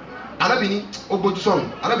ṣàṣepọ̀. Ànábì ní ó gbójú sọ̀rọ̀.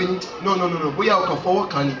 Ànábì ní no bóyá ọkàn fọwọ́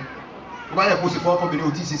kan ni. Bó bá yẹ kó o sì fọwọ́ kan obìnrin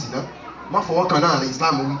ò tí ì ṣe zina. Má fọwọ́ kan náà ní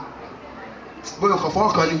Islam wí. Bóyá ọkàn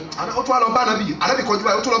fọwọ́ kan ni. Ó tún wá lọ bá Ànábì. Ànábì kọjú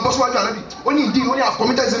báyìí ó tún lọ bọ́ síwájú Ànábì. Ó ní indeed ó ní I have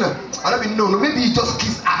committed zina. Ànábì no maybe he just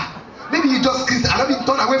kissed her. Maybe he just kissed her. Ànábì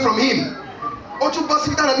turn away from him. Ó tún bọ́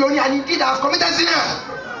síbi Ànábì ó ní and indeed I have committed zina.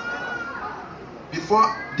 Before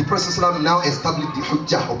the Prophet now established the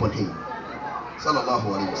hujjah upon him. Sallallahu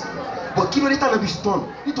alayhi wa sallam. But kí ló dé tí Ànábì stone?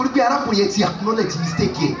 Nítorí pé arákùnrin yẹn ti acknowledge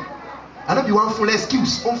mistake yẹn. Ànábì wá ń fún lẹ́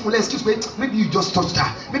excuse pé maybe you just touched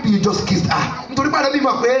her, maybe you just kissed her. Nítorí pé Ànábì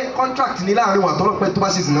mọ̀ pé contract ní láàrin wọn àtọ́lọ́pẹ́ tó bá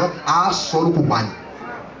ṣe zìnà á sọ lóko pa ni.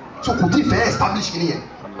 So kò tí ì fẹ́ establish kìíní yẹn.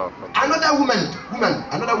 Another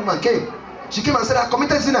woman came. She came and said I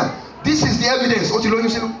committed zina. This is the evidence. Ó ti lóyún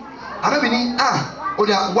sínú. Ànábì ní ó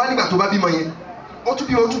dà wá nígbà tó bá bímọ yẹn. Ó tún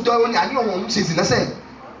bí ó tún dán ó ní àníyàn òun ṣe zìnà sẹ́ẹ̀.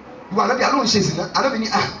 Ìwà Ànábì alóhùn ṣe zìnà. Ànábì ní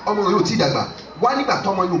ọmọ yóò tí ì dàgbà. Wá nígbà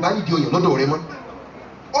tó ọmọ Yorùbá nídìí oyàn lọ́dọ̀ rẹ mọ́.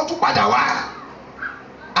 Ó tún padà wá.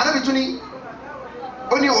 Ànábì tún ní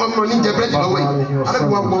ó ní ọmọ ní jẹ búrẹ́dì lọ́wọ́ yìí. Ànábì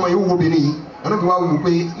wá gbọ́ ọmọ yìí ó wo obìnrin yìí. Ànábì wá wò pé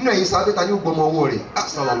nínú ẹ̀yin sábẹ́ ta ni ó gbọ́ ọmọ ọwọ́ rẹ̀.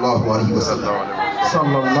 Sallallahu alayhi wa sallam.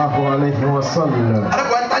 Sallallahu alayhi wa sallam. Ànábì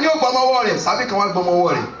wá ta ni ó gbọ́ ọmọ ọwọ́ rẹ̀ sábẹ́ kan wá gbọ́ ọmọ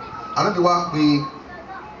ọwọ́ rẹ̀. Ànábì wá pé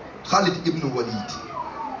Khalid ibn Walid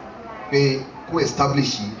pé kó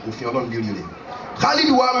establish òfin Ọlọ́run lérí rẹ̀. Khalid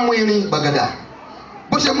wá mú irin gbàgàdà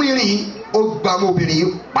bó ṣe mú irin yìí ó gba ọmọ obìnrin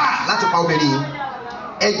yìí pa láti pa obìnrin yìí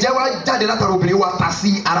ẹ̀jẹ̀ wá jáde látara obìnrin wá ta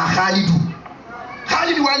sí ara Khalidu.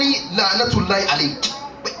 Khalidu wá ní la'natullahi alayhi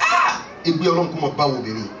pé ègbé Ọlọ́run kó mọ̀ bá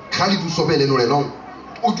obìnrin. Khalidu sọ bẹ́ẹ̀ lẹ́nu rẹ̀ náà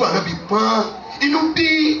ojú Ànábì pọ́n inú bí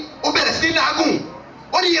ó bẹ̀rẹ̀ sí lágùn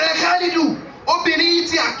ó ní ìrẹ́ Khalidu obìnrin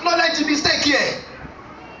ti acknowledge mistake yẹ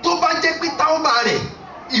tó bá jẹ́ pé táwọn bá rẹ̀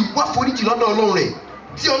ìwà foríjì lọ́dọ̀ Ọlọ́run rẹ̀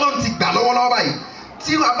tí Ọlọ́run ti gbà lọ́wọ́lọ́wọ́ báyìí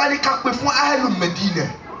tí abáníká pé fún ahlu Medina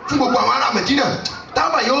fún gbogbo àwọn ará Medina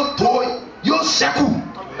táwọn yóò ṣẹ́kù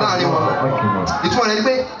láàrin wọn. Ìtumọ̀ rẹ̀ ni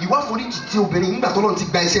pé ìwà foríjì tí obìnrin nígbà tó Ọlọ́run ti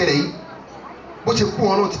gba iṣẹ́ rẹ̀ yìí bó ṣe kú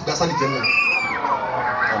Ọlọ́run ti gba sálì jẹ́ náà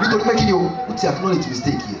nítorí pé kí ni ó ti acknowledge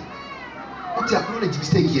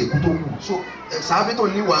mistake yẹ kó tó kù. So sàbẹ̀tọ̀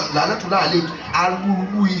ní wà la'natullahi alayhi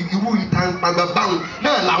arúgbó irú ìtàǹpàgbà báwọn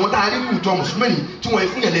náà làwọn tá a rí nínú ìjọ mùsùlùmí tí wọ́n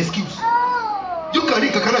fún yẹn excuse yóò kàn rí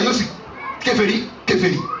kankan náà yóò sì kèfèrí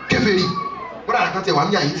wọ́n rà kàn tẹ̀ wá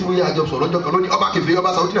ní àyè tí wọ́n yẹ àjọ sọ̀rọ̀ ọjọ́ kan lónìí ọba kèfèrí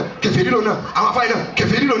ọba Saudi náà kèfèrí lòun náà àwọn afáyé náà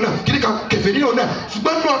kèfèrí lòun náà kiri kan kèfèrí lòun náà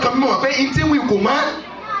ṣùgbọ́n nínú ọkàn mi mọ̀ pé ntí wí kò má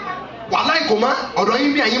wàláì kò má ọ̀dọ̀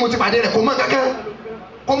yín bí àyè mo ti pàdé rẹ̀ kò má kankan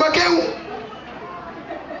kò má kéwù.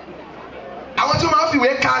 Àwọn tí wọ́n máa fi ìwé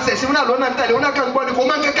ka àṣẹ̀sí wọn náà lọ́nà ń tẹ̀lé wọn náà kàn gbọ́ ni kò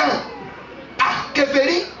má kankan.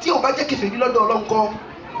 Kèfèrí tí ò bá jẹ́ kèfèrí lọ́dọ̀ Ọlọ́run kọ́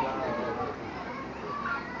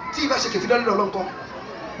tí ìbá ṣe kèfèrí lọ́dọ̀ Ọlọ́run kọ́.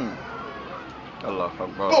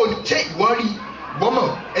 Bó o ṣe ìwọ rí gbọ́mọ̀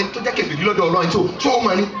ẹni tó jẹ́ kèfèrí lọ́dọ̀ Ọlọ́run tó o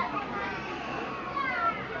mọ̀ ni.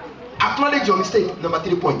 Acknowledge your mistake. Number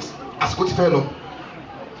 3 points. Àsìkò ti fẹ́ lọ.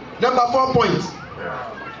 Number 4 points.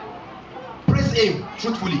 Praise him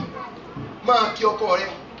truthfully. Máa kí ọkọ rẹ.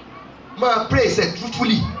 Máa praise ẹ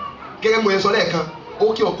truthfully. Gẹ́gẹ́ mo yẹ sọ lẹ́ẹ̀kan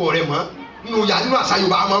ó kí ọkọ rẹ mọ́ nínú àṣà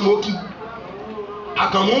Yorùbá máa mọ́ kí.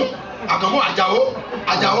 Àkànmú Àjàó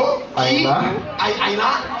kí Àyìnlá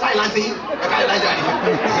táìláńtì ẹ̀ka ìlàjà rẹ̀.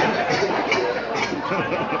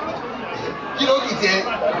 Kí ló kì tiẹ̀?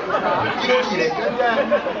 Kí ló kì rẹ̀?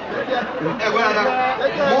 Ẹ̀gbọ́n dáadáa,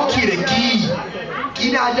 mo kì rẹ̀ kí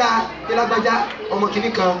dáadáa kí lágbájá ọmọ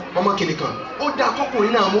kìnnì kan. Ó dá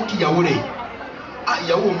kọkùnrin náà mo kí ìyàwó rẹ̀.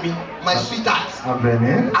 Ìyàwó mi, my sweetheart.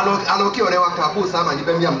 Àlọ́ kí ọ̀rẹ́ wa kan Abdul-Salam ní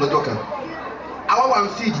Birmingham lọ́jọ́ kan. Àwa wà ń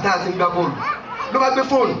fi ìjìtá àti ń gbá bọ́ọ̀lù. Ló bá gbé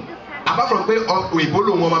fóònù. apart from pé òyìnbó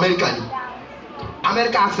lòun ọmọ Amẹ́ríkà ni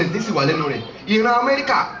America accent this is wà lẹ́nu rẹ̀ ìran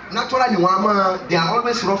America naturally they are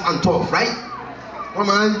always rough and tough right wọ́n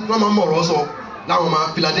máa mọ̀rọ̀ sọ láwọn ọmọ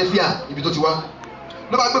Philadelphia ibi tó ti wá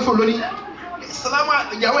ló bá gbé fún lónìí salama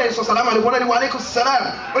ìyàwó ẹ̀ sọ salama ní wọ́n ní wàlẹ́kùn salam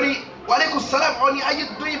ó ní wàlẹ́kùn salam ó ní how you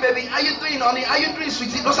doing baby how you doing honey how you doing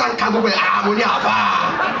sweetie ló sàn ká gbogbo ẹ̀ mo ní àbá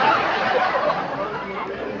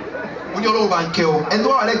mo ní ọlọ́wọ́ bá ń kẹ́ ọ ẹni tó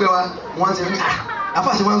wà lẹ́gbẹ̀ẹ́ wa wọ́n á ti ní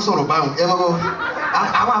afa ṣe wá ń sọ̀rọ̀ báwọn ẹ gbọ́gbọ́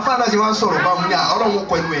àwọn afa náà ṣe wá ń sọ̀rọ̀ báwọn ní ọlọ́run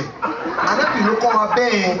kọ inú ẹ̀ Ànábì ló kọ́ wa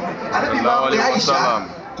bẹ́ẹ̀ Ànábì máa ń pe Àìṣà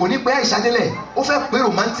kò ní pe Àìṣà délẹ̀ ó fẹ́ pé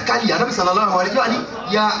romantically Ànábì sallallahu alaihi wa sallam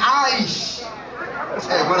ya Aish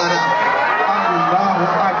ẹ gbọ́ dáadáa. Allahu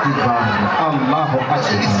akbar Allahu akbar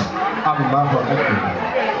Allahu akbar.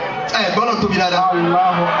 ẹ gbọ́ náà tóbi dáadáa.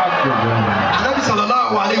 Allahu akbar. Ànábì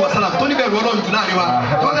sallallahu alaihi wa sallam tó níbẹ̀ rọ́ọ̀lọ́ jù láàrin wa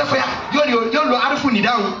wọ́n fẹ́ fẹ́ yóò lo arifu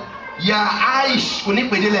nìdáhùn ya Aish kò ní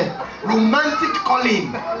pè délẹ̀ romantic calling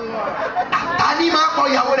tani máa kọ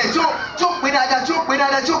ìyàwó rẹ̀ tí ó pè dáadáa tí ó pè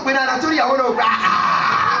dáadáa tí ó pè dáadáa tó ní ìyàwó rẹ̀ gbà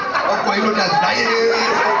ọkọ yìí ló dà sí láyé.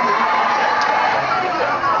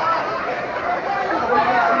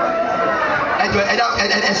 ẹjọ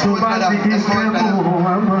ẹsùn wọn dáadáa ẹsùn wọn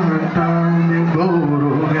dáadáa.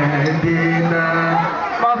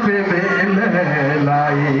 má fi mi lẹ̀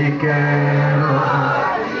láyé kẹ́rọ.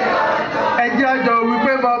 ẹjẹ́ àjọ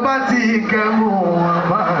wípé bàbá ti kẹ́mú wọn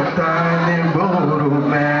máa ta ní gbòòrò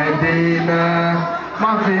Mẹ́dínà má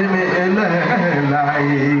fi mi lẹ̀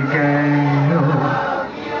láyé kẹ́rọ.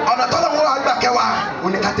 ọ̀nà tọ́lá wọn wá gbà kẹwàá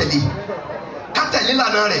òní kátẹ̀lé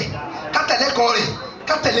lànà rẹ̀ kátẹ̀lé kọ́ rẹ̀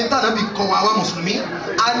kátẹ̀lé ntànà bí kọ́ wa wá mùsùlùmí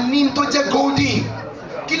àní tó jẹ́ golden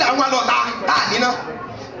kí làwọn àlọ́ta tá à níná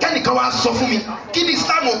kẹ́nìkan wá sọ fún mi kí ni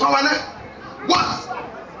Islam ò kọ́ wa ná what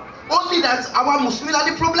only that our mùsùlùmí la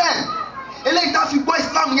ní problem eléyìí tá a fi gbọ́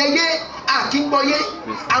Islam yẹn yé àkíngbọ́ yé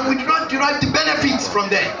and we do not derive the benefits from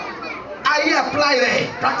there ayé apply rẹ̀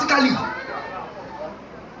practically.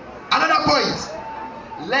 Another point,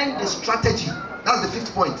 learn the strategy. That's the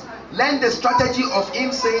 5th point. Learn the strategy of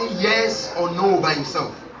him saying yes or no by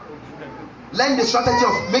himself. Learn the strategy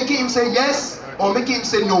of making him say yes or making him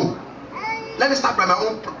say no. Let me start by my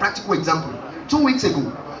own practical example. 2 weeks ago,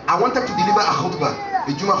 I wanted to deliver a khutbah,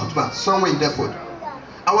 a Juma khutbah, somewhere in Deptford.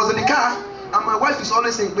 I was in the car, and my wife is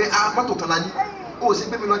always saying, "Mato kanani, oh, say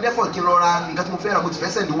baby, no Deptford kin lora, nǹkan tí mo fẹ́ ra mo ti fẹ́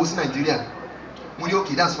send owó sí Nigeria." Mo ní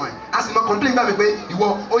okay, that's fine. As in, no complain bá mi pé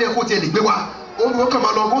ìwọ ó yẹ kó tiẹ̀ lè gbé wa. Ó kàn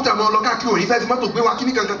máa lọ kó tẹ̀ máa lọ káàkiri òní fẹ́ fi mọ́tò gbé wa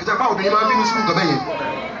kíní kankan kìtà báwo obìnrin máa ń bínú sí nǹkan bẹ́ẹ̀ yẹn.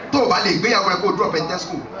 Tó o bá lè gbéyàwó ẹ kó o drop ẹ̀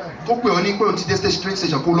tẹ́sùkù. Kó pè ọ́ ní pé o ti dé train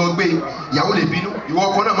station kó lọ gbé ìyàwó lè bínú. Ìwọ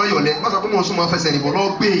ọkọ náà máa yọ̀lẹ̀. Má sọ pé mo ń sún mọ́ fẹsẹ̀ nìbọn lọ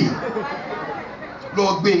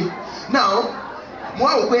gbé. Now, mo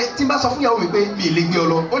wá wò pé tí n bá sọ fún ìyàwó mi pé mi ì lè gbé ọ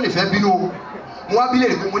lọ, ó lè fẹ́ bínú o. Mo wá bí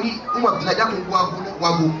léèrè pé mo ní Abdul-Salam dákun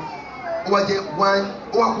wago. Ó wá jẹ́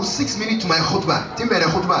ó wá kù 6 minutes to my khutbah tí n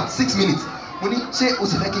bẹ̀rẹ̀ khutbah 6 minutes. Mo ní ṣé o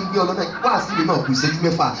sì fẹ́ kí n gbé ọ lọ náà wá sí ilé náà kù ìṣẹ́jú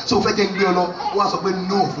 6 ṣé o fẹ́ kí n gbé ọ lọ ó wá sọ pé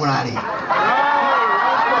no fúnra rẹ̀.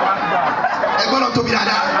 Ẹgbọ́n náà tóbi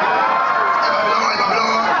dáadáa ẹ bàbá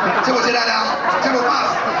lọ́wọ́ ṣé mo ṣe dáadáa ṣé mo pass.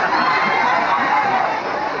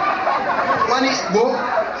 Wọ́n ní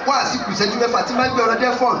wá sí kù ìṣẹ́jú 6 tí n bá gbé ọ lọ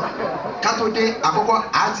Deptford ká tó dé àkọ́kọ́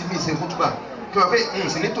àti mi ìṣe khutbah kí wọ́n fẹ́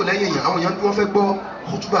sì ní tò lẹ́yìn èèyàn àwọn èèyàn tí wọ́n fẹ́ gbọ́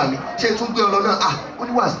khutbah mi ṣé tún gbé ọ lọ náà ó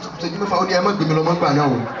ní wà sí ìṣẹ́jú 6 ó ní ẹ má gbé mi lọ mọ́ gbà náà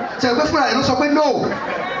o ṣe ẹgbẹ́ fúnra rẹ̀ ló sọ pé no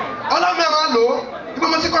Ọlọ́run náà máa ń lò ó ibi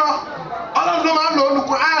mo ti kọ́ Ọlọ́run ló máa ń lò ó lu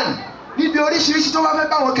Quran níbi oríṣiríṣi tó bá fẹ́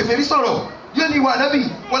bá àwọn kèfèrí sọ̀rọ̀ yóò ní ìwà nábì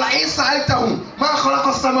wala in sa'altahum ma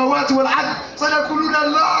khalaqa samawati wal ard sayaquluna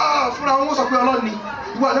Allah fúnra wọn sọ pé Ọlọ́run ni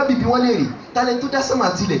ìwà nábì bí wọ́n lè rí talẹ̀ tó dá sánmà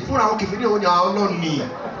tilẹ̀ fúnra àwọn kèfèrí wọn ni Ọlọ́run ni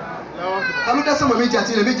ta ló dá sánmà méjì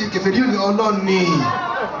àti ilẹ̀ méjì kèfèrí wọn ni Ọlọ́run ni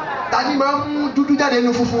tani máa ń mú dúdú jáde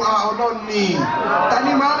nínú funfun Ọlọ́run ni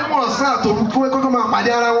tani máa ń mú ọ̀sán àtòrú kó kókó máa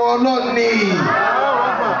pàdé ara wọn Ọlọ́run ni.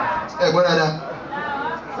 ẹ gbọ́ dáadáa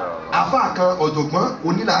àfáà kan ọ̀jọ̀gbọ́n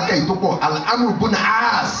onílàákẹ́ yìí tó pọ̀ Al-Amru bun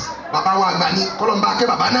As bàbá wa àgbà ni kọ́lọ́mbà akẹ́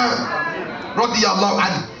bàbá náà radiyallahu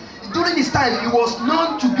anhu. During his time he was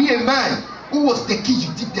known to be a man who was the key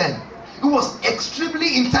deep down. He was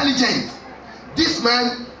extremely intelligent. This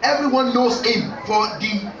man, everyone knows him for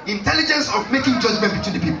the intelligence of making judgment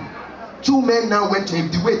between the people. 2 men now went to him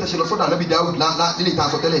the way Tashe Losoda Nabi Dawud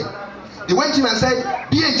they went to him and said,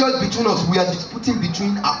 be a judge between us, we are disputing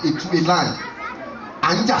between a land.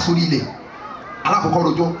 Anja Sorile Alakoko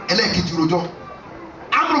Rojo, Elekiti Rojo.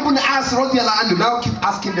 Amr ibn As radiyallahu anhu now keep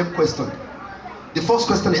asking them questions. The first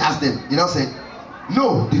question he asked them, he now said,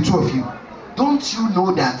 no, the two of you, don't you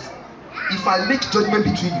know that if I make judgment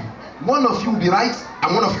between you, one of you will be right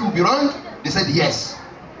and one of you will be wrong? They said yes.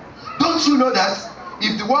 Don't you know that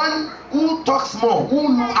if the one who talks more, who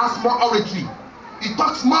has more oratory, he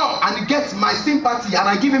talks more and he gets my sympathy and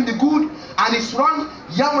I give him the good and it's wrong,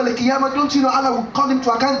 don't you know Allah will call him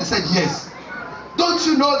to account? They said yes. Don't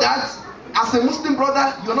you know that as a Muslim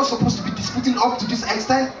brother you're not supposed to be disputing up to this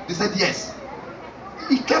extent? They said yes.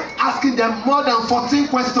 He kept asking them more than 14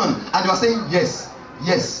 questions and they were saying yes,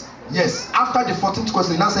 yes, yes. After the 14th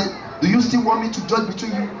question, he now said, do you still want me to judge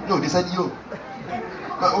between you? No, they said yo.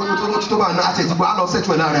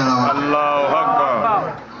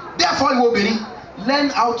 Therefore, you obìnrin, learn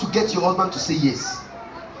how to get your husband to say yes.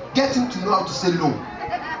 Get him to know how to say no.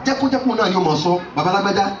 Jẹ́kújẹ́kú náà ni o mọ̀ sọ,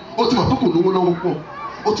 babalágbádá, ó ti mọ̀ pé kò lówó lọ́wọ́ pọ̀,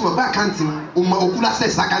 ó ti mọ̀ pé àkáǹtì o mọ okú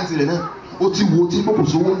lásẹ̀sì àkáǹtì rẹ̀ náà, ó ti wo tí kò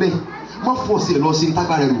sówó ń bẹ̀. Má fọ́ọ̀sì rẹ̀ lọ sí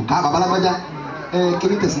nítagbá rẹ̀ rò ká babalágbádá.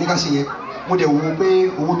 Kíní tẹ̀sí ní ká ṣe yẹn, mo dẹ̀ wo pé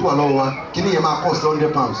owó tó wà lọ́wọ́ wa, kíní yẹn máa cost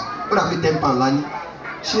 £100, ó dà pé £10 lání.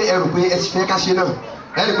 Ṣé ẹ rò pé ẹ fẹ́ ká ṣe náà?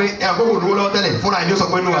 Ẹ rí pé ẹ àkókò lówó lọ́wọ́ tẹ́lẹ̀ fúnra ẹ̀ ní ó sọ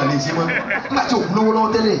pé ní wà lè ṣe mọ́. Nígbà tí òkú lówó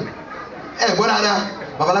lọ́wọ́ tẹ́lẹ̀, ẹ gbọ́ dáadáa,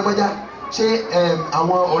 babalágbádá, ṣé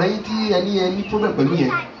àwọn ọ̀rẹ́ yín tí ẹni ẹ ní problem pẹ̀lú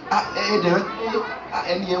yẹn?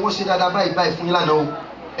 Ẹni yẹn wọ́n ṣe dáadáa báyìí báyìí fún yín lánàá o.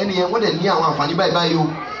 Ẹni yẹn wọ́n dẹ̀ ní àwọn àǹfààní báyìí báyìí o.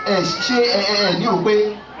 Ṣé ẹ ní rò pé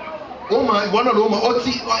ó mọ ìwọ náà ló mọ ó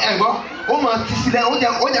ti ẹ̀gbọ́ ó mọ ti sílẹ̀ ó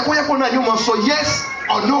jẹ́ kó yẹ kó náà yóò mọ sọ yes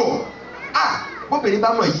or no. Bóbìnrin bá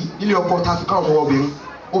mọ̀ yìí nílé ọkọ ta fi káwọn ọmọ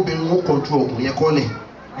obìnrin ó kọ̀ntró ọkùnrin yẹn kọ́lẹ̀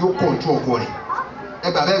yóò kọ̀ntró ọkọ rẹ̀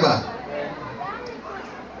ẹgbà.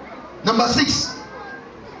 Number 6,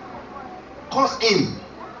 cause him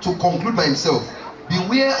to conclude by himself.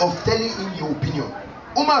 Beware of telling him your opinion.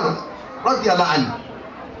 Umar radiyallahu anhu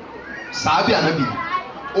sàábì ànábì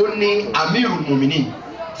ó ní amirul muminin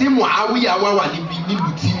tí Muawiya wà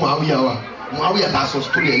nílùú tí Muawiya tá a sọ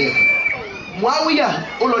story ẹ̀ lẹ́ẹ̀kan. Muawiya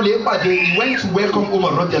ó lọ lè pàdé, he went to welcome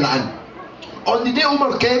Umar radiyallahu anhu. On the day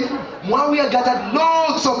Umar came, Muawiya gathered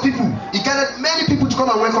loads of people. He gathered many people to come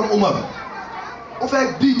and welcome Umar. Ó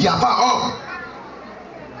fẹ́ big yafa up.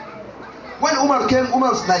 When Umar came,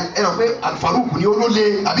 Umar was like, Al-Faruq ni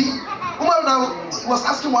olóle, àbí? Umar now was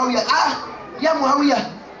asking Muawiya, yeah Muawiya,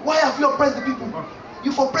 why have you oppressed the people?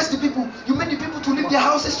 You oppressed the people. You made the people to leave their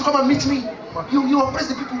houses to come and meet me. You oppressed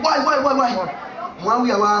the people. Why?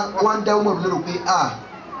 Muawiya wa ń dá Umar lérò pé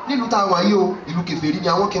nílùú tá a wà yìí o, ìlú kèfèrí ni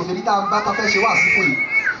àwọn kèfèrí tá a bá ta fẹ́ ṣe wá sí fún yìí.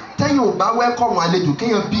 Tẹ́yìn ò bá welcome àlejò,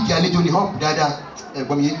 kéèyàn bíìgì àlejò ní họ́ọ̀pù dáadáa.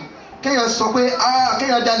 Ẹ̀gbọ́n mi yé. Kéèyàn sọ pé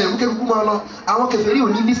kéèyàn dalẹ̀ rúkẹ́rúkú máa lọ. Àwọn kèfèrí ò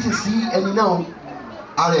ní lísìn sí ẹni náà.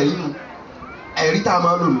 Ara ẹ̀rí nu. Ẹ̀rí tá a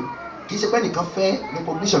máa ń lò nù. Kì í ṣe pé nìkan fẹ́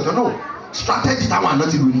recognition kan náà. Strategy táwọn àná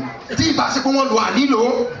ti lò ní. Tí ìbá ṣe pé wọ́n lo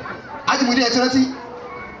ànílò. Ájìmọ̀dé ẹ ti rántí.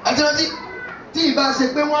 Tí ìbá ṣe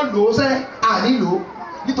pé wọ́n lò ó sẹ́ ànílò.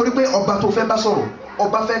 Nítorí pé ọba tó fẹ́ bá sọ̀rọ̀.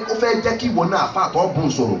 Ọba ó fẹ́ jẹ́ kí ìwọ náà fà tó bùn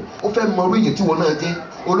sọ̀rọ̀. Ó fẹ́ mọ orí èyàn tí ìwọ náà jẹ́.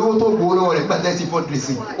 Olówó tó gbowó lọ́wọ́ rẹ̀ nígbà tẹ́sí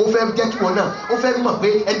fundraising. Ó fẹ́ jẹ́ kí ìwọ náà. Ó fẹ́ mọ̀ pé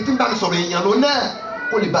ẹni tí ń bá mi sọ̀rọ̀ èèyàn ló náà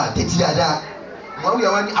kó lè bá àtẹ̀tí dáadáa. Àwọn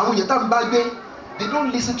èèyàn tá à ń bá gbé, they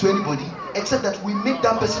don't listen to anybody except that we make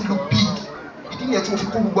that person look big. Ìdí nìyẹn tí mo fi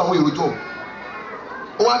kó gbogbo àwọn èrò jọ.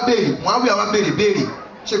 Ó wá béèrè, Muawiya wá béèrè,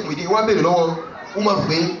 Sheikh Muhyiddin wá béèrè lọ́wọ́ Umar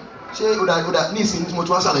pé ṣé ó dà ní ìsìn tí mo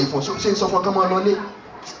tún wá ṣàlàyé fún ọ, ṣé ń sọ fún ọ kán máa lọlé?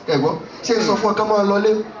 Ẹ̀gbọ́n, ṣé ń sọ fún ọ kán máa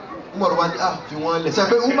lọlé? Umar wá ní fi wọ́n lẹ̀. Ṣé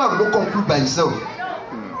pé Umar ló conclude by himself?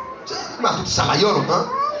 Ṣé nígbà tó ti ṣàlàyé ọ̀rọ̀ tán?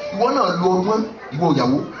 Ìwọ náà lo ọgbọ́n, ìwọ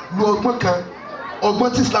ìyàwó, lo ọgbọ́n kan,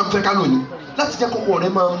 ọgbọ́n tí Islam fẹ́ ká lò ní láti jẹ́ kókó rẹ̀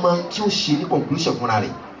máa mọ kí ó ṣe ní conclusion fúnra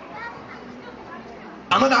rẹ̀.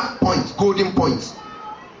 Another point, golden point.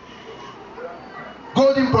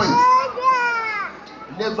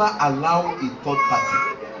 Never allow a third party.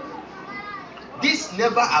 This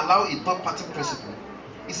never allow a third party principle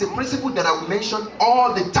is a principle that I will mention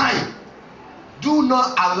all the time. Do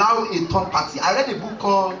not allow a third party. I read a book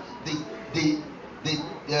called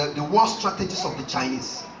the War Strategies of the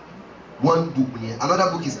Chinese. One book here.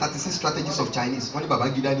 Another book is 36 Strategies of Chinese. Wọ́n ní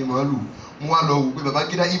Babangida ni máa lò. Mo wá lọ wò pé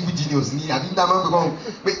Babangida evil genius ni àbí níta máa ń gbọ́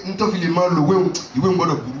pé nítorí fi lè máa lò ìwé ń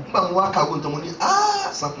gbọ́dọ̀ burú. Nígbà mo wá kàwé nítorí mo ní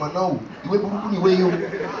sàpọ̀nà o ìwé burúkú ni ìwé yìí o.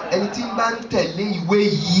 Ẹni tí ń bá ń tẹ̀lé ìwé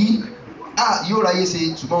yìí yóò ráyè ṣe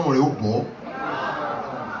ṣùgbọ́n rẹ̀ ó bọ̀.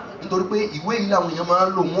 Nítorí pé ìwé yìí làwọn èèyàn máa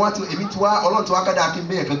ń lò. Mo wá ti èmi ti wá Ọlọ́run ti wá kádà kí n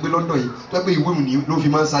bẹ́ẹ̀ kan gbé London yìí tó yẹ pé ìwé mi ló fi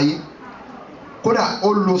máa ń sáyé. Kódà ó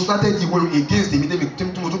lo strategy wo against èmi tí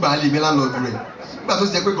mo tún bá a lè mi landlord rẹ̀ nígbà tó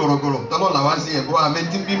ṣe jẹ́ pé gọ̀rọ̀gọ̀rọ̀ tọ́lọ́ làwọn ṣe ẹ̀bọ́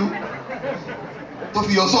amẹ́ntí ń bínú tó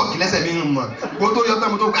fi yọ sọ́ọ̀kì lẹ́sẹ̀ mi nù mọ̀ kó tó yọ tán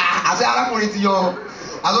mo tó àṣẹ arákùnrin ti yọ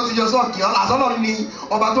sọ́ọ̀kì àṣọlọ́ ni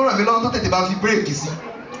ọba tó ràn mí lọ́wọ́ tó tètè bá fi bírèkì sí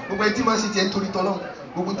gbogbo ẹni tí máa ń ṣe tiẹ̀ nítorí tọ́lọ́hún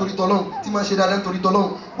gbogbo nítorí tọ́lọ́hún tí máa ń ṣe dáadáa nítorí tọ́lọ́hún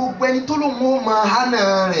gbogbo ẹni tó lóun ó máa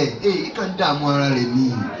hánà rẹ̀ kàn ń dààmú ara rẹ̀ ni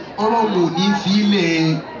Ọlọ́run ò ní fi í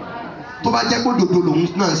lẹ̀ tó bá jẹ́ pé òdodo lòun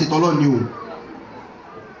náà ń ṣe tọ́lọ́ ni o.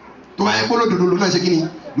 tó bá yẹ kó lódodo ló náà ṣe kí ni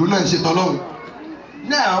ló náà ṣe tọ́lọ́run.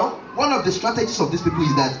 Now one of the strategies of these people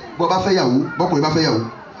is that bọ́ bá fẹ́ yàwó bọ́kùnrin bá fẹ́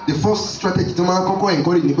yàwó the first strategy tó máa ń kọ́kọ́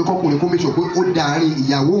encourage ni pé kọ́kùnrin kó make sure pé ó dàárín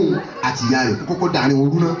ìyàwó òun àti ìyá rẹ̀ kó kọ́kọ́ dàárín wọn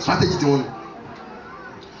rú náà strategy tí wọ́n ní.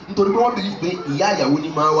 Nítorí pé wọ́n believe pé ìyá ìyàwó ni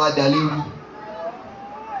máa wá dalé rú.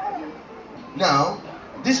 Now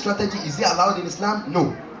this strategy is it allowed in Islam?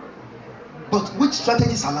 No. But which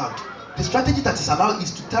strategy is allowed? The strategy that is allowed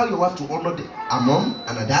is to tell your wife to honor her mom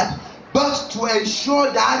and her dad, but to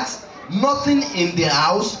ensure that nothing in the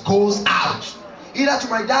house goes out. Either to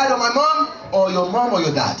my dad or my mom, or your mom or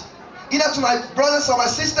your dad. Either to my brothers or my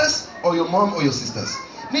sisters, or your mom or your sisters.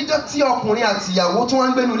 Níjọ́ tí ọkùnrin àti ìyàwó tí wọ́n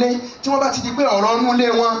ń gbénu lé tí wọ́n bá ti di pé ọ̀rọ̀ ọ̀nù lé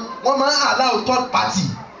wọ́n máa ń allow third party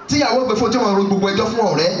tí ìyàwó gbé fún tí wọ́n ro gbogbo ẹjọ́ fún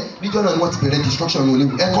ọ̀rẹ́ níjọ́ náà ni wọ́n ti bẹ̀rẹ̀ destruction ní olè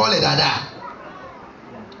ẹ̀kọ́ lẹ̀ dáadáa.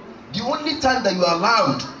 The only time that you are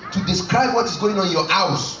allowed to describe what is going on in your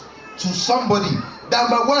house to somebody,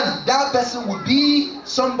 number one, that person would be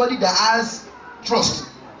somebody that has trust.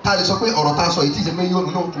 Ta lè sọ pé ọ̀rọ̀ ta sọ èyí tí ìṣe pé yóò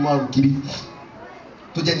náà tún máa rù kiri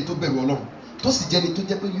tó jẹ́ni tó bẹ̀rù Ọlọ́run tó sì jẹ́ni tó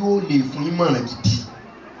jẹ́ pé yóò lè fún yín mọ̀ràn gidi.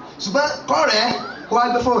 Ṣùgbọ́n kọ́rẹ́ kó wá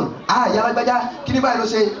gbé fóònù yàrá gbájá kí ni báyìí ló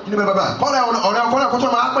ṣe kí ni bẹ́ẹ̀ bàbá kọ́rẹ́ ọ̀rẹ́ ọkọ náà kó tó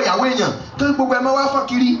máa pè ìyàwó èèyàn tó ní gbogbo ẹ̀ máa wá fọ́n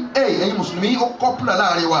kiri ẹ̀yin mùsùlùmí ó kọ́pùlà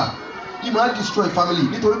láàrin wa yìí máa destroy family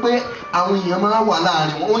nítorí pé àwọn èèyàn máa wà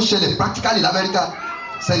láàrin wọn ó ń ṣẹlẹ̀ practically l'Amẹ́ríkà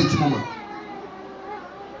sẹ́yìn tí mo mọ̀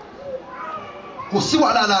kò sí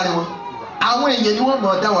wàhálà láàrin wọn àwọn èèyàn ni wọ́n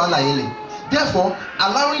mọ̀ dá wàhálà yẹn lẹ̀. Therefore,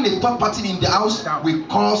 allowing a third party in the house will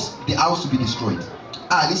cause the house to be destroyed.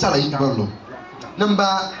 Ní sàlàyé ìjọba lọ.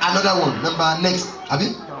 Another one, next, abi?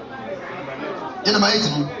 Yeah, number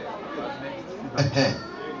 8 mu.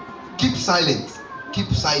 Keep silent.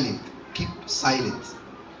 Keep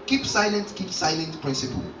silent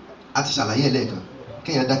principle. Àti ṣàlàyé ẹlẹ́ẹ̀kan.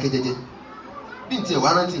 Kéèyàn dákẹ́ jẹ́jẹ́. Bí n tiẹ̀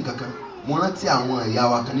wá rántí nǹkan kan, mo rántí àwọn ẹ̀yà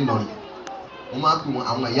wa kan nílọrin. Mo máa ń pè wọn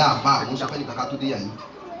àwọn ẹ̀yà àfáà àwọn sọfẹ́ nìkan ká tó dé yà yìí.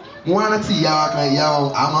 Mo wá rántí ìyá wa kan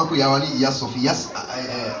àwọn máa ń pè ìyá wa ní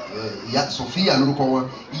ìyá Sọfíà lórúkọ wọn.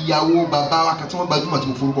 Ìyàwó bàbá wa kan tí wọ́n gbajúmọ̀ tí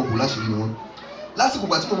mo forúkọ kù láṣìírí wọn. Lásìkò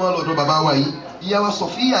ìgbà tí mo máa ń lọ ọ̀dọ̀ bàbá wa yìí ìyá wa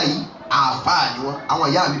Sọfíà yìí àfáà ni wọn. Àwọn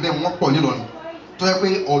ìyá mi bẹ́ẹ̀ wọ́n pọ̀ nílọrin. Tó yẹ pé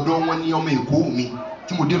ọ̀dọ̀ wọn ní ọmọ Èkó mi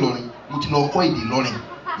tí mo dé lọrin mo ti lọ kọ́ èdè lọrin.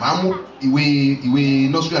 Màá mú ìwé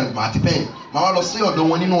nursery and àti pen màá wá lọ sí ọ̀dọ̀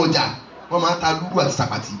wọn nínú ọjà wọ́n máa ta lúrú àti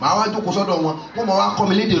sàpàtì màá wá jókòó sọ́dọ̀ wọn wọ́n máa wá kọ́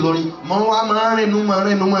mi lédè lọrin máa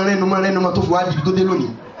rẹ́nu tó fi wá dìbí tó dé lónìí.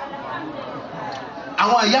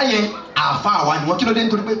 Àwọn ìyá yẹn àáfàá wa ni wọ́n kí ló dé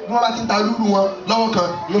nítorí pé bí wọ́n bá ti ń ta lúrú wọn lọ́wọ́ kan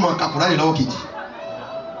wọ́n máa ka Kùránì lọ́wọ́ kejì.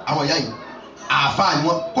 Àwọn ìyá yìí àáfàá ni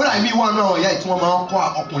wọ́n kódà ìmí wọn náà ìyá yìí tí wọ́n máa ń kọ́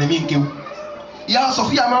ọkùnrin mi ń kéwù. Ìyá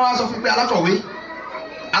Sọfíà máa wá sọ fún pé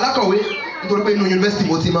alákọ̀wé nítorí pé inú yunifásitì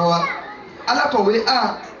mo ti máa wá alákọ̀wé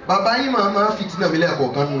bàbá yín máa fìtínà mi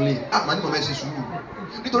lẹ́ẹ̀kọ̀ọ̀kan nulẹ̀ màá ní màmá ẹ̀ ṣe sùúrù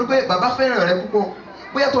nítorí pé bàbá fẹ́ràn rẹ púpọ̀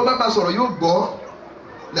bóyá tó bá bá sọ̀rọ̀ yóò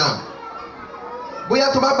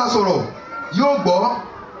gbọ́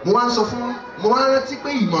mo wá rántí pé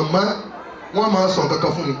ìmọ̀mọ́ wọ́n máa sọ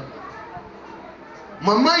kankan fún mi.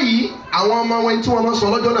 Màmá yìí àwọn ọmọ wọn tí wọ́n máa sọ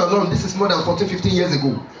lọ́jọ́ náà lọ́run this is more than 14-15 years ago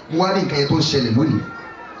mo wá rí nǹkan yẹn tó ń ṣẹlẹ̀ lónìí.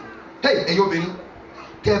 Ẹ̀yin obìnrin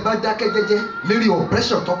kẹ́ ẹ bá dákẹ́ jẹ́jẹ́ lérí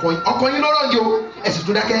oppression tọkọ yín lọ́rọ̀ ni o ẹ sì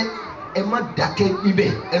tún dákẹ́ ẹ má dákẹ́ níbẹ̀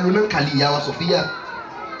ẹ ló náà kàlí ìyá wa Sọfíà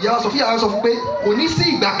wa sọ fún pé kò ní sí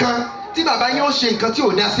ìgbà kan tí bàbá yín ó ṣe nǹkan tí ò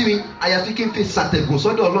dá sí mi àyàfi kí n fi ṣàtẹ̀gùn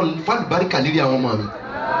sọ́dọ̀ Ọlọ́run fàlùbáríkà lérí àwọn ọmọ mi.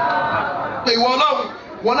 Pé ìwọ Ọlọ́run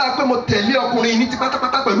wọ́n láà pé mo tẹ̀lé ọkùnrin ní ti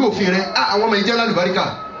pátápátá pẹ̀lú òfin rẹ̀ àwọn ọmọ ìjẹ́ lálùbáríkà.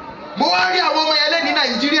 Mo wá rí àwọn ọmọ yẹn lẹ́ni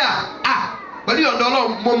Nàìjíríà pẹ̀lú ọ̀dọ́ Ọlọ́run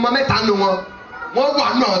mo mọ mẹ́ta nù wọn wọ́n wà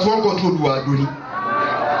nù àwọn tí wọ́n kọ́ńtrol wa lórí.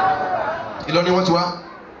 Ìlọrin wọn ti wá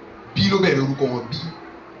bí ló bẹ̀rẹ̀ orúkọ wọn bí.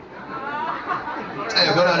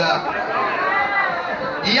 Gbọ́ dáadáa.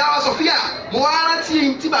 Ìyá wa Sọfíà mo wá rántí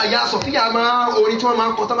tí bá ìyá Sọfíà máa orin tí wọ́n máa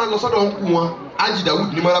ń kọ tó máa ń lọ sọ́dọ̀ ń kú wọn Ájì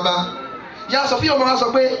Dàwúdù ní Maraba. Ìyá Sọfíà máa sọ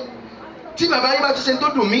pé tí bàbá yín bá ti ṣe tó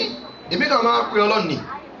dùn mí èmi kàn máa pe Ọlọ́run ni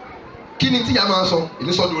kí ni tí ìyá máa sọ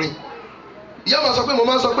èmi sọ lórí. Ìyá máa sọ pé mo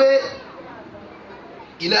máa sọ pé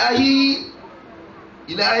ìlàhí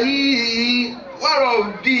wa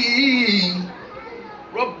rabbi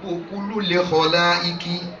rabbu kulli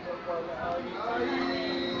khalaiqi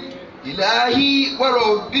ilahi wa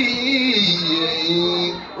rabbi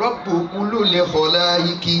rabbu kulli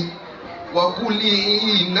khalaiqi wa kulli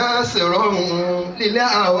nasirun lil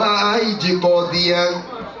hawaiji qadiyan.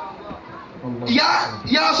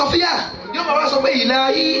 Ìyá Sọfíà yóò máa wá sọ pé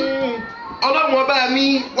ilahi Ọlọ́run ọba mi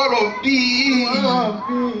wa rabbi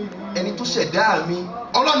ẹni tó ṣẹ̀dá mi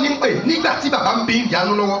Ọlọ́run ní pè nígbà tí bàbá ń bí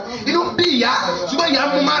ìyanu lọ́wọ́ inú bí ìyá ṣùgbọ́n ìyá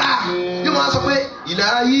mú mára yóò máa sọ pé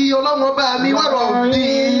ìlàyé Ọlọ́run ọba mi wa rabbi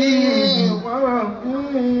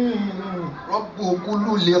Rabbu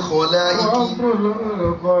kulli khalaiqi.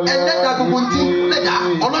 Ẹlẹ́dàá gbogbo ń tí lẹ́dàá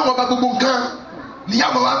ọlọ́run ọba gbogbo nǹkan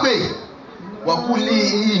níyàwó wa pé wa kulli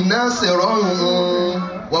nasirun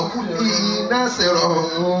wa kulli nasirun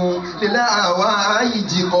lil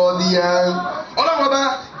hawaiji qadiyan. Ọlọ́run ọba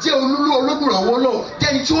jẹ́ olùrànwọ́ lọ jẹ́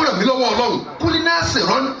ẹni tí ó ràn mí lọ́wọ́ ọlọ́run kulli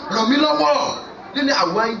nasirun ràn mí lọ́wọ́ lil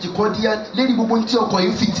hawaiji qadiyan lérí gbogbo tí ọkọ̀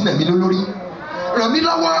yìí fìtínà mi lórí ràn mí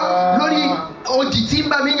lọ́wọ́ lórí odi tí ń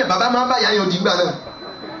bá mi yàn bàbá máa ń bá yà yàn dìgbà náà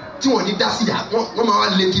tí wọ́n ní dá sí yà wọ́n máa wá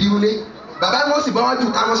lé kiri nílé bàbá wọn sì bá wá jù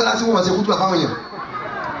ká mọ́sálásí wọn ṣe kútu bàbá wọn yàn.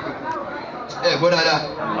 Ẹ gbọ́ dáadáa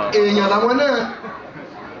èèyàn làwọn náà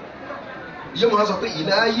yóò máa sọ pé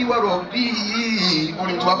ilahi wa rabbi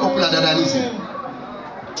orin tí wàá kọ́kúlà dáadáa nísìnyí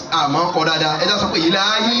àmọ́ kọ́ dáadáa ẹ dá sọ pé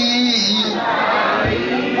ilahi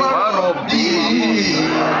wa rabbi.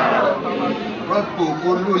 Rabbu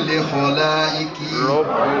kulli khalaiqi.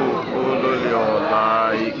 Rabbu kulli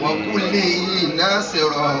khalaiqi. Wa kulli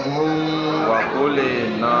nasirun. Wa kulli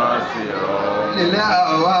nasirun. Lil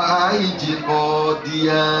hawaiji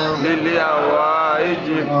qadiyan. Lil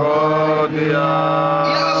hawaiji qadiyan.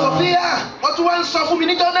 Ìyá Sofia wọ́n tún wá ń sọ fún mi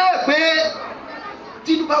níjọ́ náà pé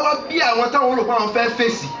tínú bá wá bí àwọn táwọn olùkọ́ àwọn fẹ́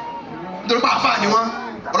fèsì nítorí pé àáfàá ni wọ́n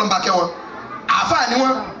ọlọ́mọba kẹ́ wọn àáfàá ni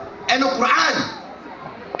wọ́n ẹnu Quran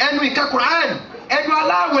ẹnu ìka Quran ẹnu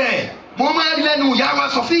aláwẹ̀ mo máa rí lẹ́nu ìyá wa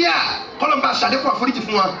Sofia kọ́lọ́mbà ṣàdékùn àforíjì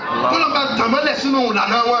fún wa kọ́lọ́mbà tàmọ́lẹ̀ sínú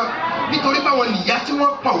ìlànà wọn nítorí báwọn nìyá tí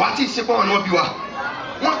wọ́n pọ̀ wá tí ìṣepọ̀ wọn ni wọ́n bí wa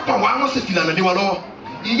wọ́n pọ̀ wá wọ́n sì fi ìlànà lé wọn lọ́wọ́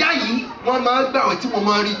ìyá yìí wọ́n máa gbàwẹ̀ tí mo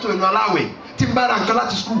máa rí tó ẹnu aláwẹ̀ tí n bá ra nǹkan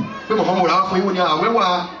láti skul pé mọ̀mọ́ mo rà wá fún yín wọ́n ní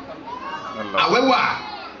àwẹ́wà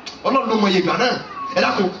ọlọ́run ló mọ iye ìgbà náà ẹ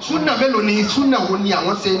dákun súnà mélòó ni súnà wo ni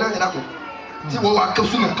àwọn ṣe náà ẹ dákun tí wọ́n wá kó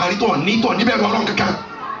súnà kárí tọ̀ níbẹ̀ ọlọ́run kankan.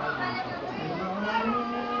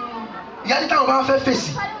 ìyá ní táwọn bá fẹ́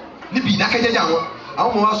fèsì níbi ìdákẹ́jẹ́jẹ́ àwọn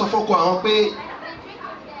ọmọ wa sọ fọ́kọ àwọn pé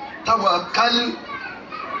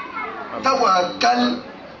tawakkal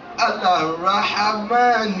ala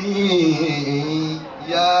rahmani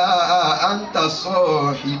ya anta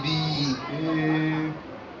sahibi.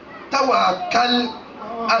 Tawakkal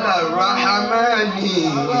ala rahmani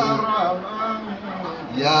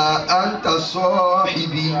ya anta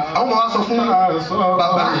sahibi. Àwọn ọmọ wa sọ fún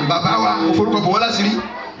bàbá wa òforúkọ bò wọ́n láti rí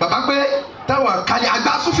bàbá pé tawakkal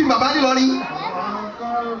àgbà Sufi bàbá nílọrin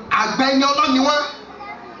àgbà ẹni ọlọ́ni wọn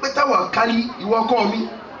pé tawakkal ìwọ ọkọ mi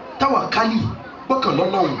tawakkal gbọ́kàn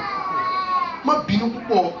lọ́lọ́run má bínú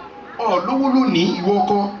púpọ̀ lówó lónìí ìwọ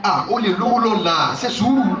ọkọ ó lè lówó lọ́la ṣe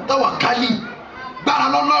sùúrù tawakkal gbára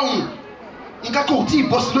lọ́lọ́run nǹkan kò tí ì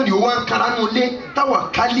bọ́ sí lónìí owó ankara ní olé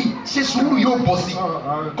tawakkal ṣe sùúrù yóò bọ́ sí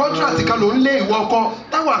kọ́ńtrátì kan ló ń lé ìwọ ọkọ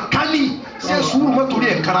tawakkal ṣe sùúrù mọ́tò rí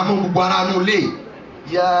ẹ̀kára mọ́ gbogbo ara ní olé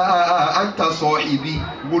ya anta sahibi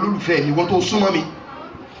wo lólùfẹ́ mi wọ́n tó súnmọ́ mi.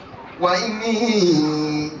 Wa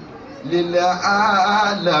inni lil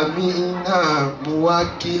alamina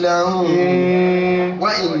muwakkilan wa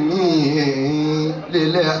inni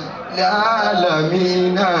lil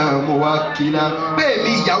alamina muwakkilan. Bẹ́ẹ̀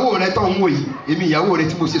mi ìyàwó rẹ tó ń wò yìí èmi ìyàwó rẹ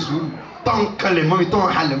tí mo ṣe sùúrù tó ń kalẹ̀ mọ́ mi tó ń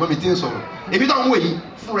halẹ̀ mọ́ mi tí ń sọ̀rọ̀ èmi tó ń wò yìí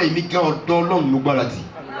fúnra èmi gan ọ̀dọ́ ọlọ́run ló gbára tì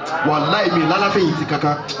wàláì mi lálàfẹ̀yìn ti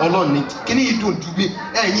kankan ọlọ́run ni kíní yìí dùn dùn bí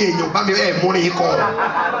ẹ̀yin èèyàn bá mi múrin kọ́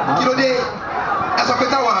kí ló dé ẹ sọ pé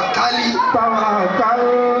tawakkal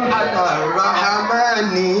ala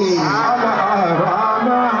rahmani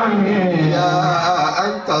ya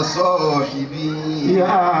anta sahibi.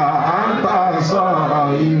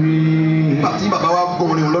 Bàtí bàbá wa gbọ́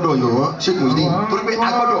orin lọ́dọ̀ yọ̀wọ́ ṣègùn ilé torí pé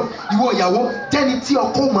agbọ́dọ̀ ìwọ ìyàwó jẹ́ni tí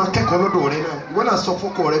ọkọ máa kẹ́kọ̀ọ́ lọ́dọ̀ rẹ náà ìwọ náà sọ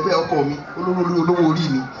fọ́kọ rẹ pé ọkọ mi olówó orí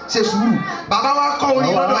mi ṣe sùúrù. Bàbá wa kọ́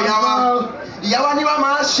orin lọ́dọ̀ ìyá wa ní wa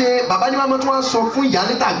máa ṣe bàbá ní wa máa tún wá sọ fún ìyá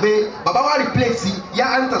níta gbé bàbá wa replace ya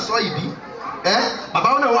anta sahibi bàbá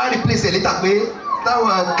wa náà wá replace ẹ̀ níta pé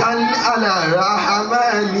tawakkal ala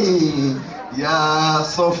rahmani ya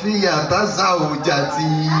Sofia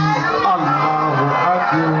tazawujati. Allahu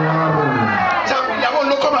akbar. Ìyàwó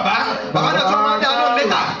ló kọ́ bàbá náà tó máa ń dáná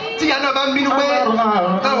lẹ́tà tí ìyá náà bá ń bínú pé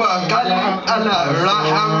tawakkal ala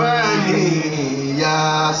rahmani ya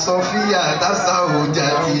Sofia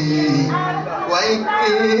tazawujati wa inni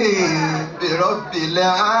bi rabbil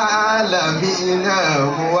alamina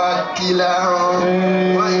muwakkilan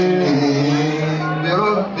wa inni bi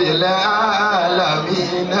rabbil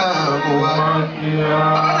alamina muwakkilan.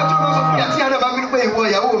 Bàbá náà tó kọ́ sọ fún ìyá tí ìyá náà bá ń bínú pé ìwọ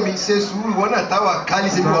ìyàwó mi ṣe sùúrù wọn náà tawakkal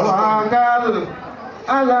sí ìwọ ọlọ́pàá.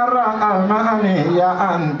 Ala rahmani ya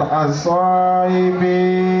anta sahibi.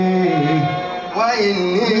 Wa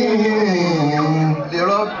inni li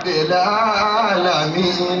rabbil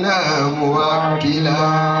alamina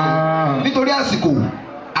muwakkilan. Nítorí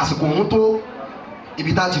àsìkò mú tó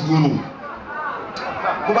ibi tá a ti dúró nù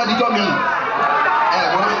kó bá dijọ́ mi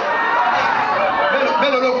wọ́n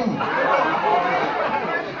mélòó ló kù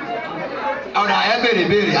ọ̀nà ẹ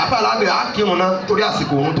béèrè afáàlà béèrè á kírun náà torí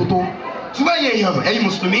àsìkò òun tó tó ṣùgbọ́n ẹ̀yin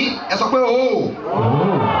mùsùlùmí ẹ sọ pé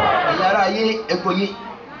ẹ̀yin ará ayé ẹgbọ́ yé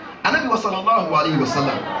Ànábì sallallahu alayhi wa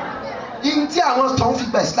sallam ihun tí àwọn tó ń fi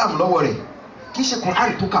gba Islam lọ́wọ́ rẹ̀ kì í ṣe Quran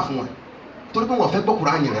tó kà fún wọn torí pé wọ́n fẹ́ gbọ́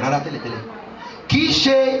Quran yẹn rárá tẹ́lẹ̀tẹ́lẹ̀ kì í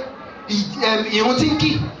ṣe ìrun tí ń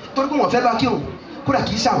kí torí pé wọ́n fẹ́ bá kírun kódà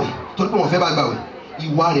kì í ṣàwẹ̀ torí pé wọ́n fẹ́ bá gbàwẹ̀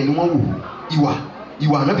ìwà rẹ̀ ni wọ́n wò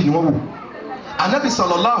ìwà Ànábì ni wọ́n wò Ànábì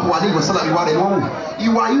sallallahu alayhi wa sallam ìwà rẹ̀ ni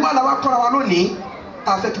wọ́n wò ìwà làwa kọ́ra wa lónìí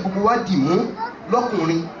tá a fẹ́ kí gbogbo wa dì mú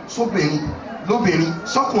lọ́kùnrin sóbìnrin lóbìnrin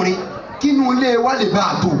sọ́kùnrin kínú ilé wa lè bá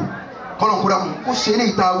a tó kọ́lọ́kúra kó ṣe lè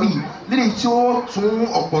ta wí lélẹ́yìí tí ó tún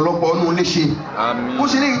ọ̀pọ̀lọpọ̀ ọ̀nù lè ṣe kó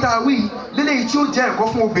ṣe lè ta wí lélẹ́yìí tí ó jẹ́ ẹ̀kọ́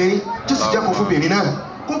fún obìnrin tí ó sì jẹ́ ẹ̀kọ́ fún obìnrin náà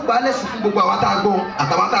kó gbà á lẹ́sìn fún gbogbo àwọn tá a gbọ́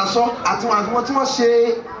àtàwọn tá a sọ àti wọn tí wọ́n ṣe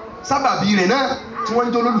sábàbí rẹ̀ náà tí wọ́n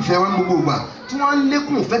ń jẹ́ olólùfẹ́ wọn gbogbo ìgbà tí wọ́n ń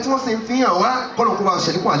lékún ìfẹ́ tí wọ́n sì ń fi hàn wá kọ́lọ́kúra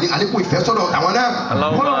ṣẹ̀lékún àlékún ìfẹ́ sọ́dọ̀ àwọn náà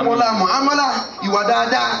kọ́lọ́kúra muamala ìwà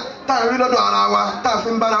dáadáa tá à ń rí lọ́dọ̀ ara wa tá à fi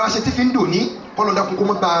ń bára wa ṣe tí fi ń dò ní kọ́lọ́dàkùn kó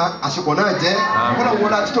mọ́ ba àṣepọ̀ náà jẹ́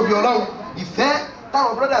kọ́lọ́kúra títóbi Ọlọ́run ìfẹ́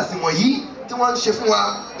táwọn brothers wọ̀nyí tí wọ́n ń ṣe fún wa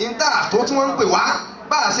ìta tó tí wọ́n ń pè wá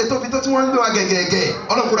bá a ṣe tóbi tó tí wọ́n ń gbé wa gẹ̀gẹ̀gẹ̀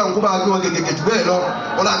Ọlọ́run kó dáhùn kó bá a gbé wọn gẹ̀gẹ̀gẹ̀ jù bẹ́ẹ̀ lọ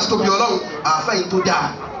ọlọ́run àti tóbi Ọlọ́run àfẹ́yìn tó dáa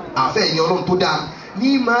àfẹ́yìn Ọlọ́run tó dáa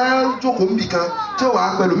ní máa ń jókòó níbi kan tí ó wàá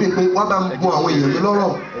pẹ̀lú mi pé wọ́n bá ń gun àwọn èèyàn mi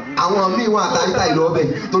lọ́rọ̀ àwọn míì wọn àtàríta ìlọ ọbẹ̀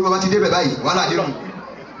torí wọn bá ti débẹ̀ báyìí wàhálà dé nù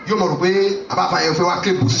yóò mọ̀ rò pé abáfáyọ̀ fẹ́ wá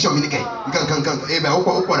claim position mi nìkẹ́ nǹkan ẹ̀bẹ̀ ó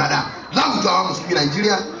pọ̀ dáadáa láwùjọ àwọn mùsùlùmí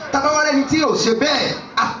Nàìjíríà tábàwárẹ́ ni tí ò ṣe bẹ́ẹ̀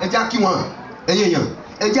ẹja kí wọn ẹ̀yin èèyàn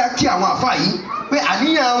ẹja kí àwọn àfáà yìí pé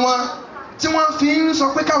àníyàn wọn tí wọ́n fi ń sọ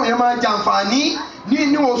pé káwọn èèyàn máa jàǹfààní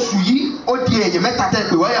nínú oṣù yìí ó di èèyàn mẹ́ta tẹ́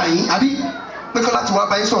pè wáyà yín àbí pé kọ́ láti wá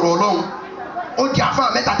bá yín sọ̀rọ̀ Ọlọ́run ó di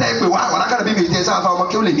àfáà mẹ́ta tẹ́ pè wá àwọn akára bíbí ìtẹ́ sáà fáwọn ọmọ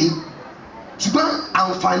kí ó lè ní ṣùgbọ́n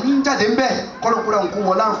àǹfààní ń jáde ń bẹ̀ kọ́lọ́kúra ń kó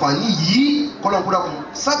wọn láǹfààní yìí kọ́lọ́kúra kún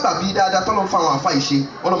sábàbí dáadáa tọ́lọ́ fún àwọn àfáà ìṣe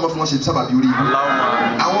ọlọ́mọ fún wọn ṣe sábàbí orí ibu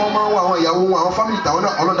àwọn ọmọ wọn àwọn ìyàwó wọn àwọn fámìlì tàwọn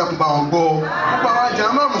náà ọlọ́dàkùn bá wọn gbọ́ gbogbo àwọn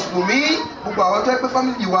jàmáà mùsùlùmí gbogbo àwọn tó yẹ pé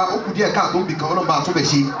fámìlì wa ó kù díẹ̀ káàtó ń bì kan ọlọ́mọba àtúbẹ̀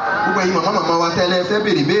ṣe gbogbo ẹ̀yin màmá wa tẹ́lẹ̀ fẹ́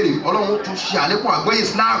béèrè ọlọ́run tún ṣe àlékún àgbọ́yé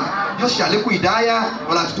Islam yóò ṣe àlékún ìdáyà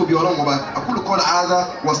wọn láti tóbi ọlọ́run ọba aqulu qawli hadha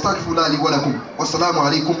wastaghfirullaha li wa lakum wassalamu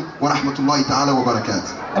alaykum wa rahmatullahi ta'ala wa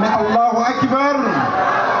barakatuh. Allahu akbar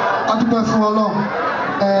adúpẹ́ fún Ọlọ́run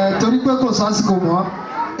torí pé kò sásìkò mọ́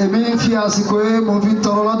èmi fi àsìkò yẹn mo fi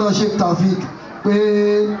tọrọ lọ́dọ̀ Sheikh Taofeek pé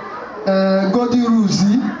golden rules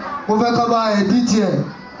yìí mo fẹ́ kọ́ bá edit ẹ̀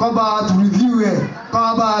kọ́ bá review ẹ̀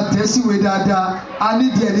kọ́ bá tẹ̀síwé dáadáa a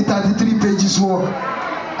nídìí ẹ̀ ní 33 pages wọ̀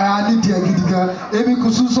a nídìí ẹ̀ gidi gan èmi kò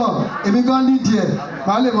sún sọ èmi gan nídìí ẹ̀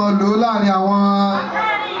màá lè mọ̀ lò ó láàrin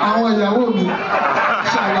àwọn ìyàwó mi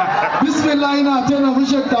inshallah. Bismillah ina atena fi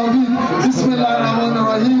Sheikh Taofeek bismillah rahman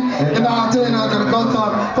rahim ina atena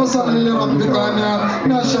al-kawthar fasalli li rabbika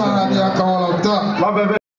ina sha'ani ya kawalabta.